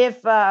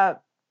if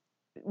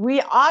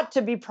we ought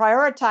to be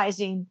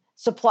prioritizing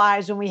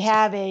supplies when we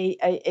have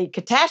a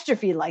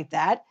catastrophe like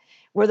that,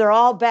 where they're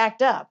all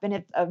backed up. And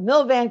if a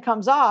mill van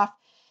comes off,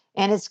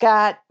 And it's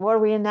got, what are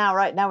we in now,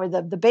 right now, with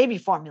the baby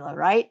formula,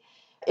 right?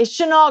 It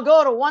shouldn't all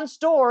go to one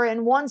store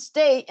in one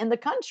state in the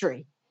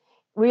country.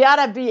 We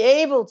ought to be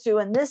able to,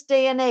 in this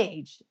day and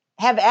age,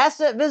 have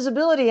asset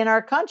visibility in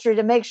our country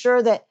to make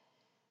sure that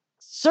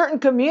certain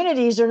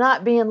communities are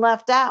not being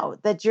left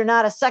out, that you're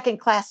not a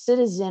second-class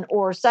citizen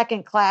or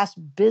second-class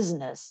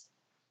business.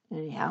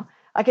 Anyhow,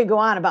 I could go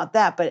on about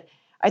that, but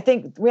I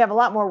think we have a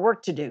lot more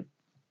work to do.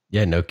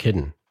 Yeah, no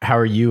kidding. How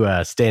are you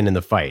staying in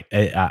the fight?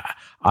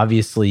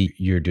 Obviously,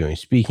 you're doing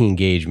speaking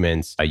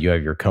engagements. You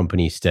have your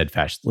company,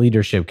 Steadfast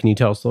Leadership. Can you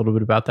tell us a little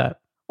bit about that?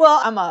 Well,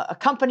 I'm a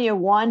company of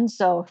one,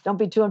 so don't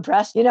be too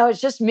impressed.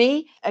 It's just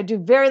me. I do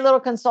very little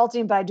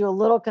consulting, but I do a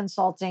little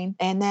consulting.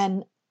 And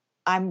then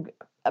I'm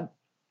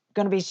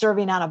going to be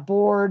serving on a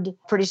board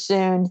pretty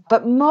soon.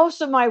 But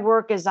most of my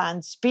work is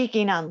on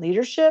speaking on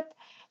leadership.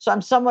 So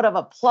I'm somewhat of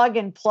a plug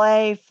and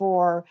play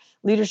for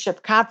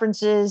leadership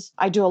conferences.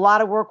 I do a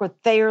lot of work with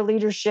Thayer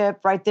Leadership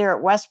right there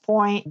at West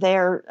Point.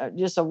 They're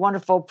just a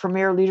wonderful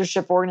premier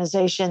leadership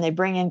organization. They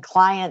bring in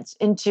clients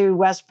into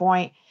West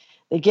Point.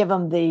 They give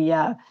them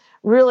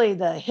really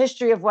the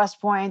history of West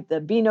Point,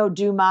 the be no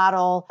do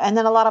model. And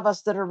then a lot of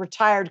us that are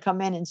retired come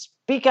in and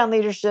speak on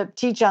leadership,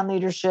 teach on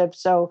leadership.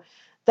 So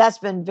that's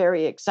been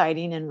very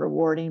exciting and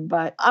rewarding.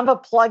 But I'm a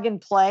plug and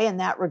play in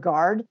that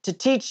regard to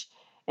teach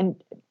and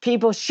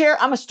people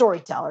share. I'm a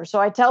storyteller. So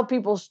I tell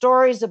people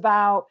stories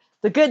about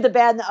the good, the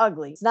bad, and the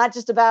ugly. It's not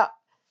just about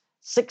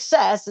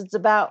success. It's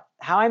about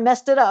how I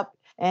messed it up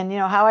and,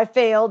 how I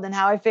failed and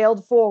how I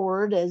failed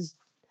forward, as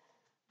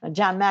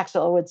John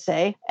Maxwell would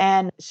say.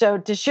 And so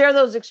to share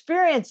those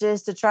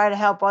experiences to try to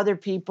help other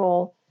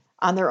people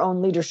on their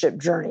own leadership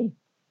journey.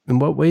 In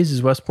what ways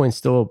is West Point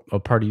still a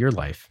part of your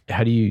life?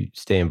 How do you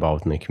stay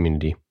involved in the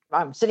community?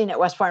 I'm sitting at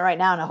West Point right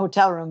now in a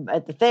hotel room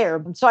at the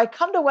Thayer. So I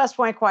come to West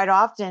Point quite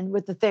often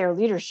with the Thayer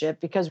leadership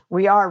because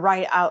we are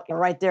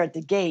right there at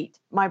the gate.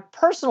 My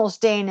personal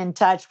staying in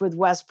touch with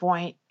West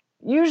Point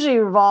usually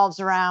revolves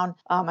around,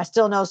 I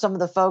still know some of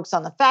the folks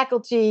on the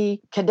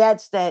faculty,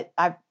 cadets that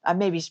I've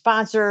maybe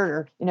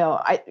sponsored, or,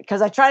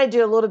 because I try to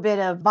do a little bit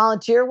of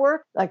volunteer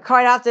work. Like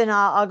quite often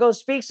I'll go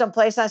speak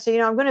someplace. I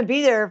say, I'm going to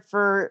be there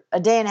for a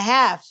day and a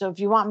half. So if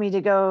you want me to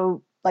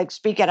go like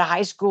speak at a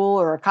high school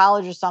or a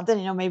college or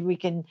something, maybe we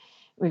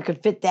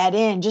could fit that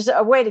in, just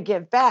a way to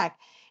give back.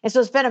 And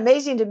so it's been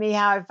amazing to me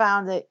how I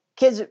found that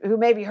kids who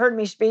maybe heard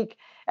me speak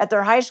at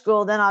their high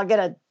school, then I'll get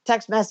a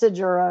text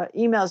message or an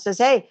email that says,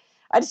 hey,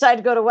 I decided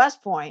to go to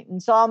West Point.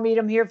 And so I'll meet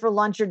them here for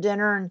lunch or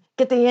dinner and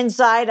get the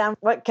insight on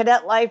what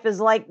cadet life is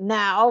like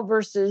now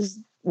versus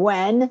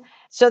when.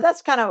 So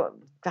that's kind of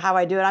how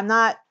I do it. I'm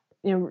not,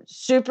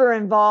 super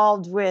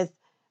involved with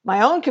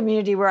my own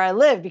community where I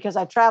live because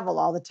I travel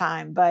all the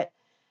time. But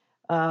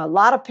a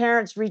lot of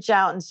parents reach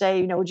out and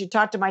say, would you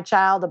talk to my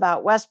child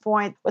about West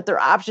Point, what their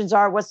options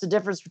are, what's the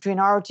difference between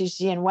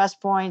ROTC and West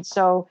Point?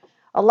 So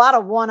a lot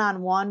of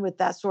one-on-one with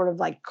that sort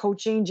of like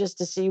coaching just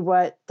to see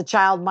what the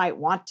child might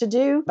want to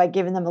do by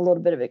giving them a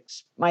little bit of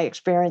my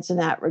experience in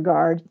that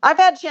regard. I've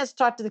had a chance to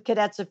talk to the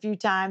cadets a few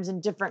times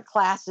in different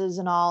classes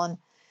and all. And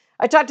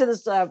I talked to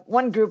this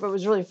one group. It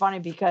was really funny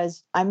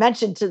because I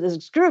mentioned to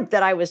this group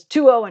that I was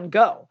 2.0 and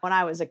go when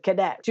I was a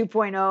cadet,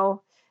 2.0,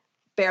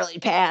 barely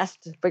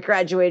passed, but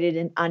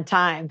graduated on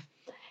time.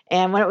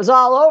 And when it was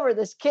all over,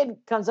 this kid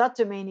comes up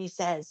to me and he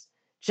says,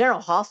 General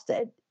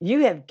Halstead,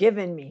 you have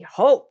given me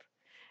hope.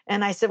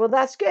 And I said, well,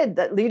 that's good.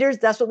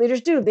 That's what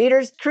leaders do.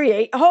 Leaders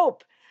create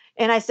hope.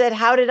 And I said,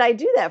 how did I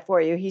do that for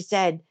you? He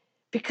said,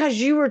 because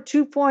you were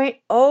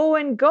 2.0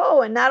 and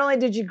go. And not only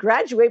did you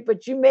graduate,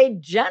 but you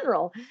made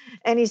general.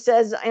 And he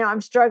says,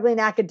 I'm struggling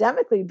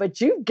academically,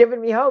 but you've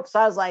given me hope. So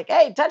I was like,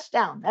 hey,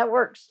 touchdown. That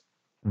works.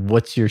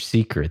 What's your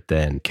secret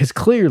then? Because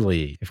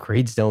clearly, if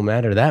grades don't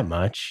matter that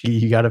much,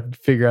 you got to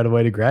figure out a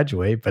way to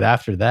graduate. But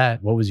after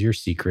that, what was your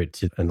secret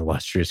to an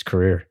illustrious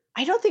career?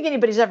 I don't think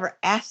anybody's ever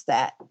asked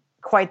that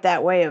quite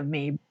that way of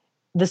me.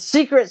 The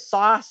secret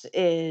sauce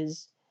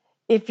is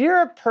if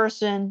you're a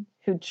person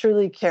who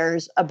truly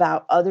cares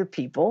about other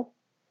people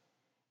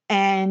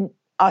and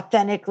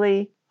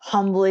authentically,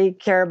 humbly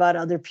care about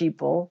other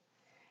people,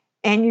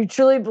 and you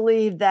truly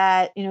believe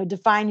that,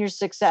 define your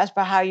success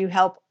by how you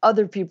help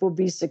other people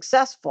be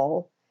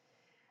successful,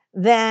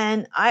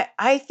 then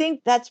I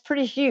think that's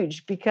pretty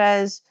huge.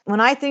 Because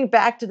when I think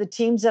back to the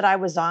teams that I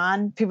was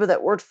on, people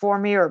that worked for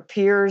me or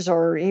peers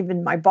or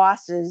even my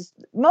bosses,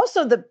 most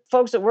of the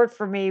folks that worked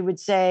for me would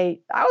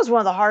say I was one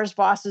of the hardest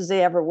bosses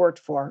they ever worked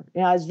for.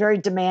 I was very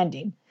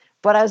demanding,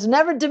 but I was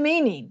never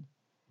demeaning.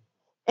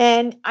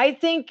 And I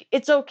think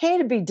it's okay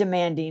to be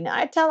demanding.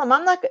 I tell them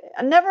I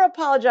never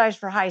apologize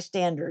for high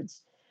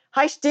standards.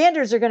 High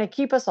standards are going to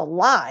keep us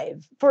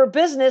alive. For a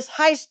business,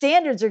 high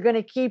standards are going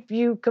to keep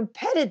you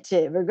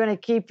competitive, are going to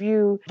keep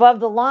you above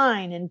the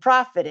line and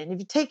profit. And if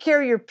you take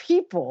care of your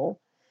people,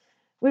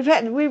 we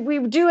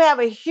do have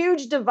a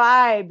huge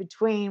divide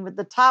between what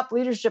the top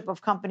leadership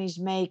of companies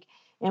make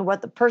and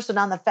what the person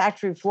on the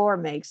factory floor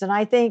makes. And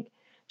I think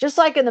just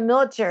like in the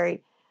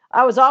military,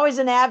 I was always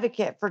an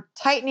advocate for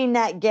tightening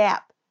that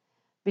gap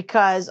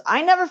because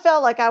I never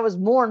felt like I was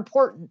more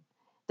important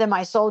than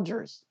my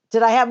soldiers.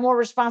 Did I have more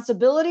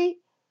responsibility?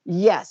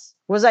 Yes.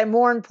 Was I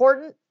more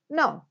important?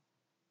 No,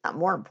 not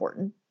more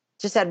important.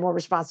 Just had more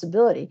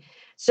responsibility.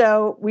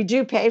 So we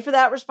do pay for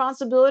that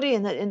responsibility,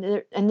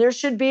 and there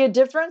should be a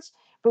difference.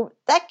 But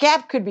that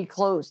gap could be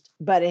closed.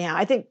 But anyhow,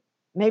 I think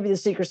maybe the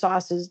secret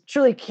sauce is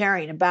truly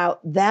caring about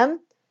them,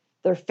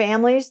 their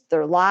families,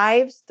 their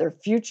lives, their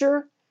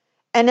future,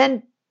 and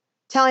then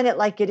telling it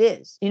like it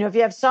is. If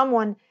you have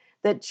someone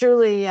that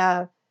truly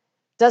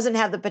doesn't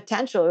have the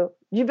potential,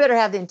 you better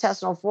have the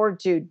intestinal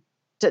fortitude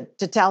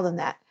to tell them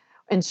that,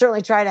 and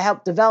certainly try to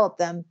help develop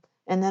them.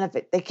 And then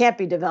if they can't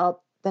be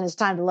developed, then it's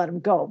time to let them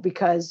go.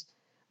 Because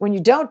when you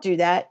don't do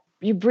that,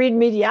 you breed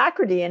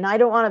mediocrity. And I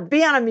don't want to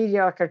be on a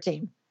mediocre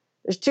team.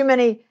 There's too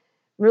many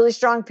really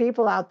strong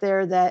people out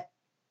there that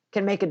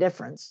can make a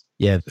difference.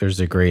 Yeah, there's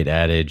a great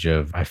adage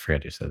of, I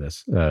forget who said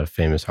this, a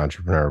famous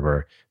entrepreneur,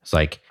 where it's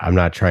like, I'm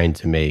not trying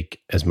to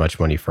make as much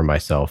money for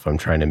myself. I'm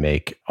trying to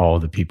make all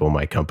the people in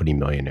my company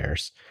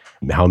millionaires,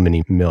 how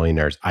many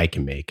millionaires I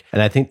can make.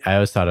 And I think I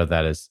always thought of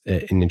that as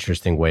an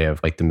interesting way of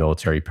like the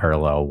military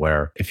parallel,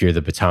 where if you're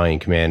the battalion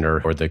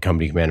commander or the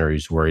company commander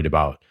who's worried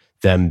about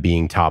them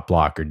being top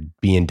block or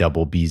being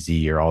double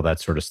BZ or all that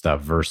sort of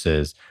stuff,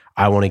 versus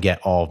I want to get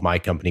all of my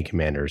company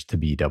commanders to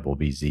be double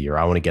BZ, or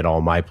I want to get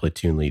all my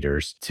platoon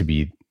leaders to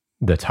be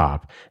the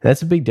top. And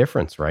that's a big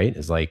difference, right?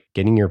 Is like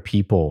getting your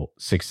people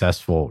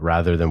successful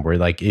rather than where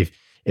like if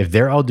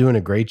they're all doing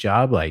a great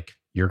job, like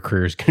your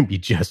career is going to be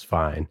just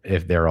fine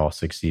if they're all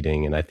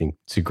succeeding. And I think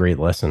it's a great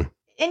lesson.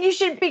 And you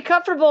should be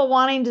comfortable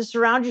wanting to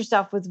surround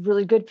yourself with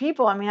really good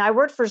people. I mean, I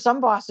worked for some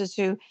bosses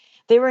who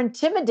they were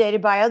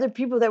intimidated by other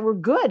people that were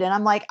good. And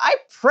I'm like, I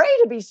pray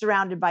to be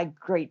surrounded by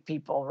great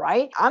people,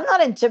 right? I'm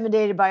not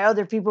intimidated by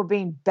other people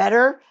being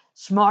better,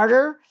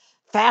 smarter,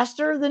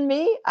 faster than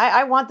me.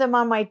 I want them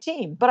on my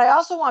team. But I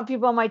also want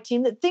people on my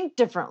team that think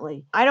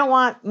differently. I don't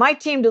want my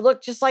team to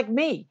look just like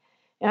me.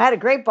 And I had a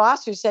great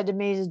boss who said to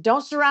me,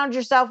 don't surround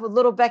yourself with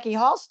little Becky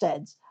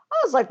Halsteads.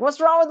 I was like, what's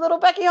wrong with little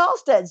Becky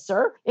Halstead,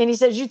 sir? And he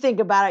says, you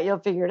think about it, you'll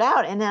figure it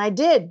out. And then I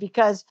did,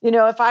 because,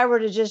 if I were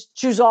to just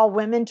choose all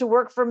women to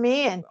work for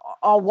me and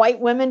all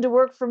white women to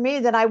work for me,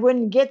 then I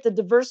wouldn't get the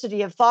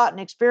diversity of thought and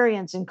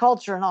experience and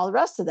culture and all the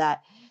rest of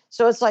that.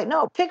 So it's like,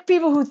 no, pick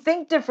people who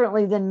think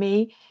differently than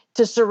me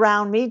to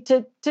surround me,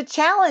 to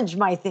challenge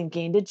my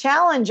thinking, to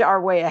challenge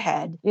our way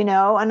ahead,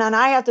 and then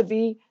I have to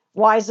be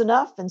wise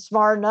enough and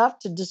smart enough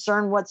to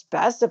discern what's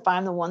best if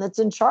I'm the one that's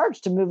in charge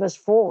to move us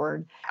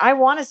forward. I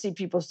want to see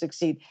people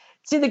succeed.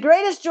 See, the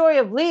greatest joy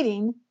of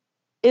leading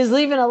is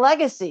leaving a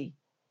legacy.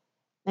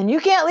 And you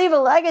can't leave a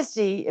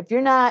legacy if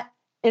you're not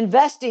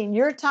investing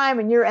your time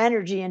and your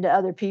energy into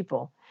other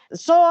people.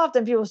 So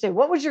often people say,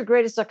 what was your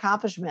greatest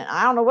accomplishment?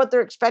 I don't know what they're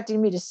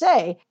expecting me to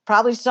say.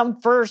 Probably some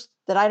first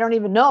that I don't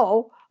even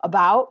know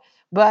about.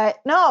 But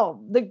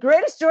no, the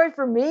greatest joy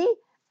for me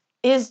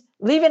is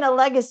leaving a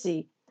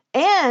legacy.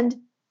 And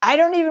I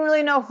don't even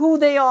really know who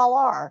they all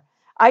are.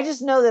 I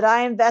just know that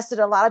I invested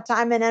a lot of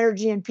time and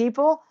energy in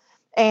people.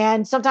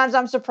 And sometimes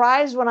I'm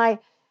surprised when I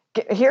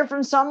hear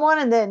from someone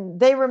and then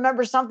they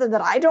remember something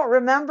that I don't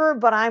remember,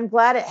 but I'm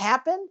glad it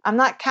happened. I'm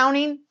not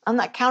counting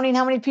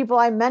how many people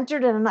I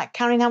mentored, and I'm not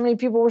counting how many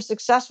people were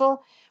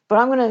successful, but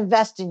I'm going to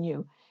invest in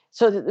you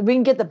so that we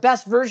can get the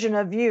best version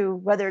of you,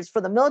 whether it's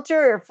for the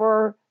military or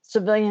for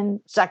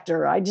civilian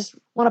sector. I just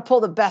want to pull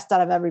the best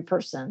out of every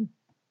person.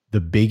 The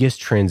biggest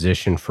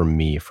transition for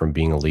me from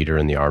being a leader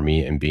in the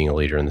Army and being a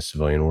leader in the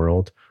civilian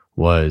world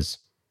was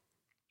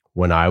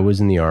when I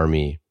was in the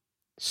Army,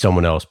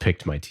 someone else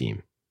picked my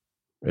team.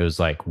 It was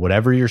like,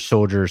 whatever your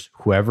soldiers,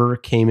 whoever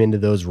came into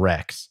those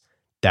recs,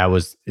 that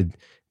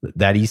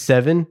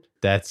E7,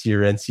 that's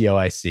your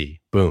NCOIC.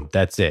 Boom,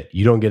 that's it.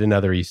 You don't get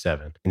another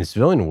E7. In the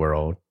civilian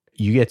world,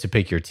 you get to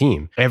pick your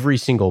team. Every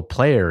single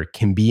player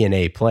can be an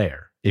A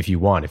player if you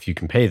want, if you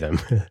can pay them,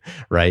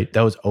 right?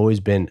 That was always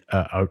been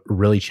a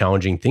really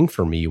challenging thing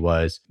for me,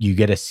 was you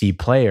get a C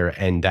player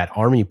and that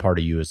Army part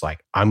of you is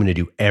like, I'm going to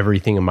do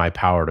everything in my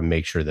power to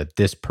make sure that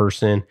this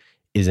person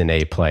is an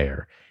A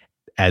player.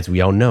 As we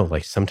all know,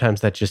 like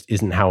sometimes that just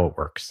isn't how it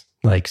works.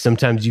 Like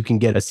sometimes you can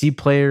get a C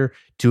player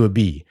to a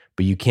B,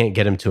 but you can't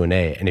get them to an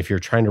A. And if you're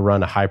trying to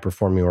run a high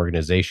performing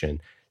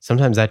organization,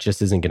 sometimes that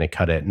just isn't going to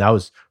cut it. And that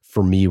was,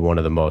 for me, one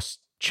of the most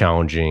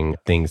challenging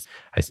things.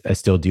 I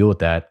still deal with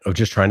that, of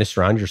just trying to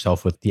surround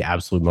yourself with the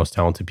absolute most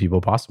talented people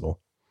possible.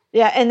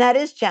 Yeah, and that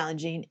is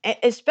challenging,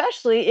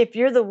 especially if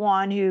you're the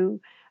one who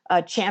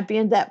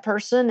championed that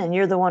person and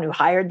you're the one who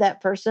hired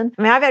that person.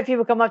 I mean, I've had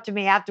people come up to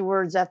me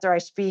afterwards after I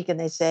speak and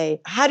they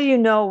say, how do you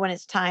know when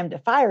it's time to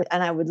fire?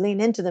 And I would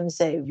lean into them and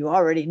say, you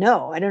already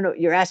know. I don't know what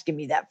you're asking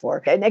me that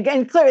for. And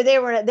again, clearly they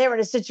were in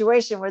a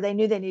situation where they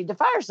knew they needed to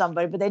fire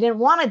somebody, but they didn't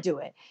want to do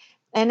it.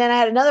 And then I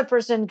had another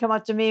person come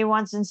up to me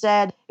once and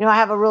said, I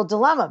have a real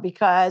dilemma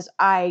because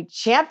I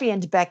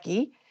championed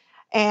Becky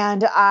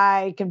and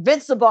I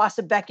convinced the boss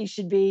that Becky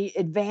should be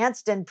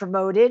advanced and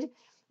promoted.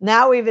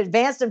 Now we've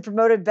advanced and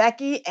promoted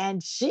Becky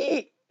and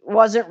she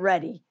wasn't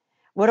ready.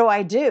 What do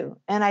I do?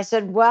 And I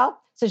said, well,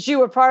 since you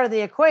were part of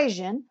the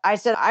equation, I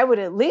said I would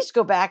at least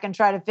go back and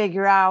try to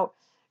figure out,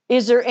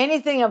 is there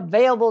anything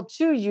available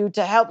to you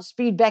to help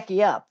speed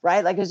Becky up,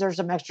 right? Like, is there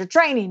some extra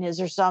training? Is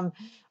there some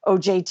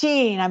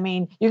OJT? I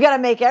mean, you got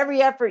to make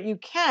every effort you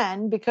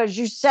can because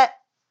you set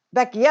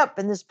Becky up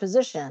in this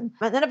position.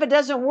 And then if it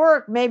doesn't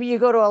work, maybe you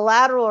go to a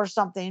lateral or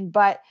something,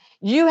 but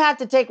you have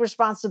to take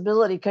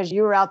responsibility because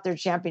you were out there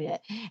championing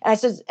it. And I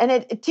said,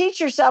 and teach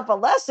yourself a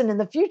lesson in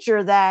the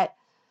future that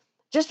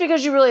just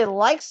because you really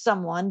like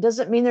someone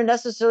doesn't mean they're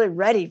necessarily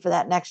ready for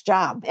that next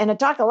job. And I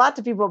talk a lot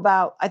to people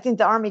about, I think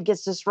the Army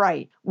gets this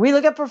right. We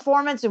look at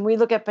performance and we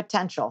look at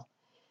potential.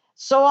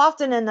 So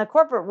often in the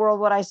corporate world,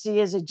 what I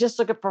see is they just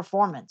look at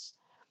performance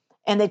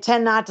and they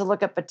tend not to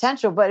look at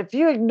potential. But if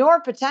you ignore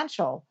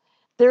potential,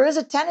 there is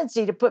a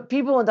tendency to put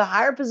people into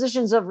higher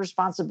positions of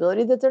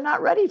responsibility that they're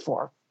not ready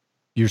for.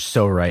 You're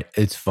so right.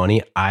 It's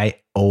funny. I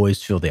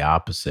always feel the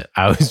opposite.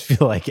 I always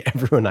feel like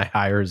everyone I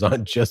hire is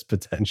on just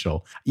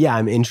potential. Yeah,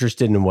 I'm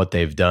interested in what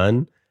they've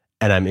done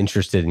and I'm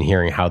interested in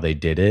hearing how they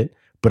did it.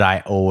 But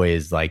I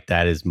always like,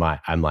 that is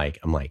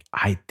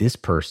this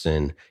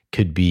person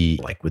could be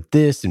like with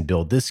this and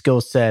build this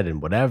skill set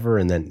and whatever.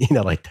 And then,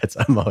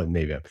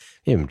 maybe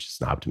I'm just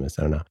an optimist.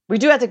 I don't know. We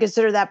do have to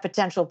consider that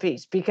potential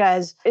piece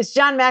because it's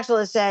John Maxwell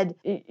has said,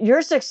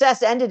 your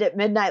success ended at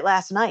midnight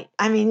last night.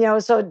 I mean,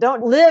 so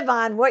don't live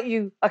on what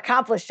you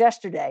accomplished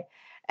yesterday.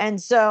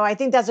 And so I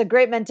think that's a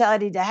great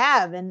mentality to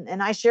have.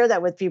 And I share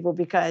that with people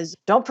because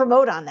don't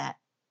promote on that.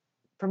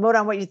 Promote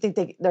on what you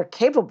think they're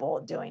capable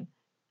of doing.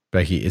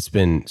 Becky, it's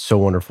been so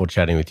wonderful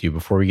chatting with you.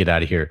 Before we get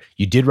out of here,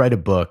 you did write a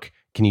book.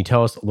 Can you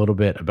tell us a little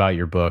bit about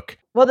your book?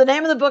 Well, the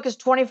name of the book is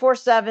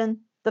 24/7.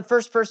 The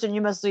first person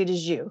you must lead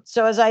is you.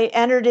 So as I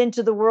entered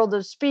into the world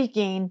of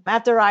speaking,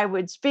 after I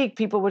would speak,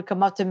 people would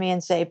come up to me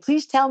and say,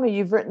 please tell me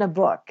you've written a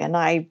book. And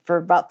I, for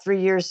about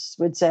 3 years,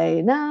 would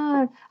say,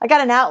 no, I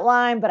got an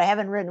outline, but I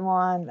haven't written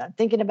one. I'm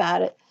thinking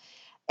about it.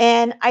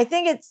 And I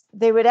think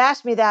they would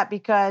ask me that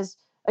because,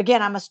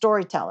 again, I'm a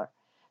storyteller.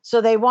 So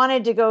they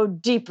wanted to go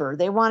deeper.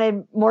 They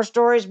wanted more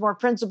stories, more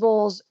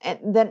principles, and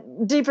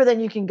then deeper than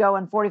you can go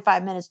in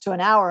 45 minutes to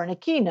an hour in a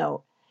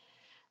keynote.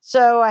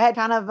 So I had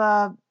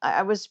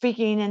I was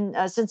speaking in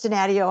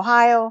Cincinnati,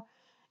 Ohio,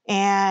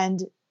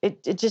 and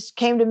it just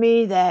came to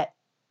me that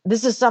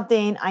this is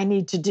something I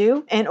need to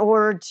do in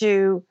order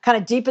to kind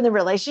of deepen the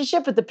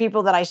relationship with the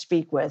people that I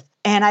speak with.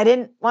 And I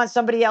didn't want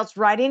somebody else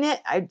writing it.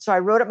 So I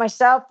wrote it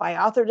myself. I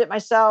authored it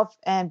myself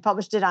and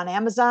published it on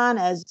Amazon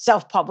as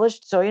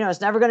self-published. So,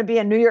 it's never going to be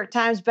a New York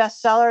Times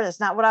bestseller. That's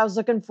not what I was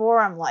looking for.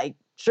 I'm like,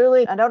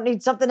 surely I don't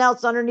need something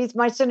else underneath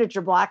my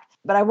signature block,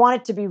 but I want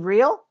it to be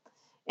real.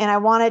 And I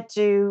want it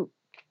to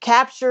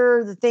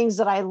capture the things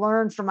that I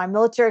learned from my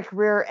military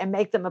career and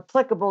make them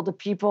applicable to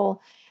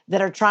people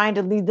that are trying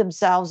to lead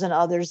themselves and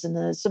others in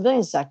the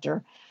civilian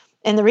sector.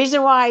 And the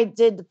reason why I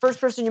did the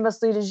first person you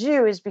must lead is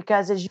you is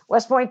because as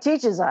West Point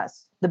teaches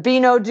us, the be,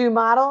 know, do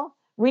model,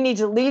 we need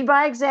to lead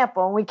by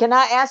example. And we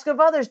cannot ask of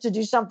others to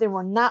do something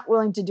we're not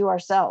willing to do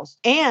ourselves.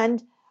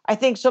 And I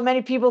think so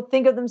many people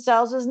think of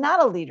themselves as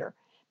not a leader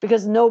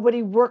because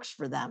nobody works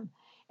for them.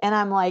 And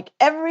I'm like,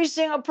 every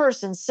single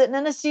person sitting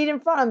in a seat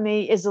in front of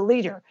me is a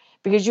leader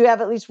because you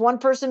have at least one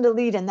person to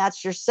lead, and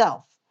that's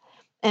yourself.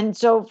 And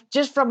so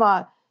just from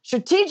a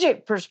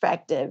strategic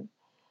perspective,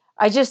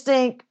 I just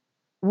think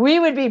we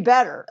would be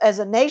better as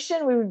a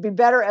nation, we would be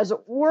better as a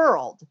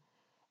world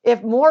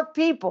if more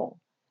people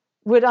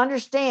would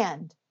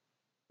understand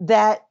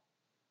that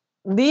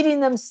leading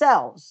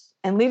themselves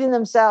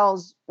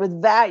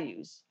with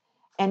values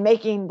and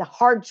making the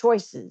hard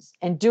choices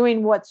and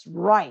doing what's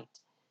right,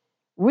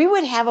 we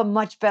would have a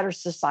much better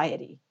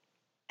society.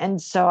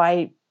 And so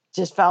I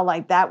just felt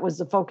like that was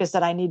the focus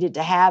that I needed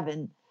to have.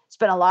 And it's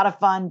been a lot of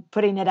fun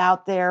putting it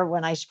out there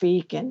when I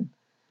speak.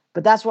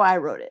 But that's why I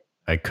wrote it.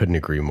 I couldn't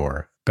agree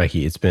more.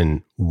 Becky, it's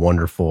been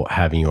wonderful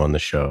having you on the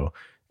show.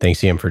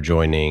 Thanks again for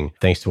joining.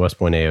 Thanks to West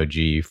Point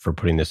AOG for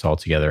putting this all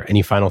together.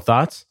 Any final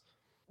thoughts?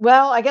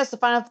 Well, I guess the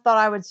final thought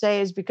I would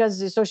say is because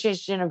the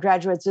Association of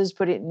Graduates is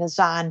putting this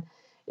on,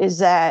 is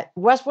that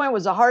West Point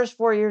was the hardest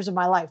 4 years of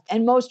my life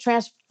and most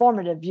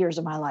transformative years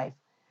of my life.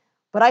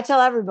 But I tell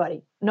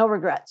everybody, no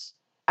regrets.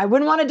 I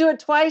wouldn't want to do it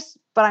twice,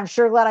 but I'm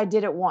sure glad I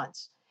did it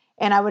once.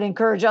 And I would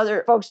encourage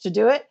other folks to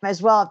do it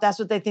as well if that's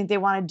what they think they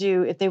want to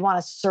do, if they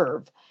want to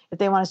serve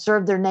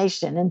their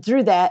nation, and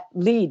through that,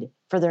 lead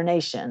for their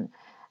nation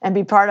and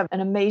be part of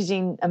an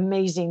amazing,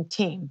 amazing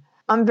team.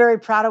 I'm very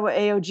proud of what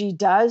AOG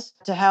does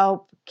to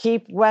help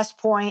keep West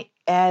Point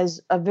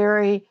as a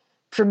very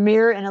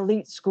premier and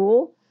elite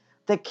school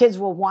that kids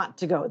will want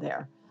to go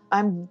there.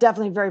 I'm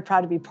definitely very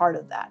proud to be part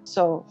of that.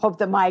 So hope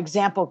that my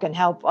example can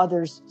help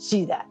others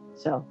see that.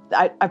 So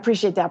I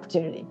appreciate the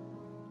opportunity.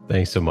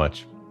 Thanks so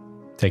much.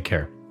 Take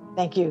care.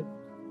 Thank you.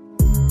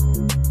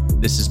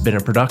 This has been a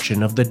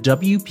production of the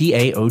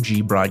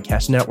WPAOG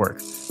Broadcast Network.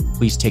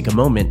 Please take a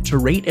moment to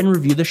rate and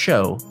review the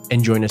show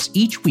and join us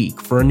each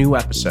week for a new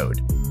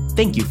episode.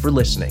 Thank you for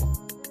listening.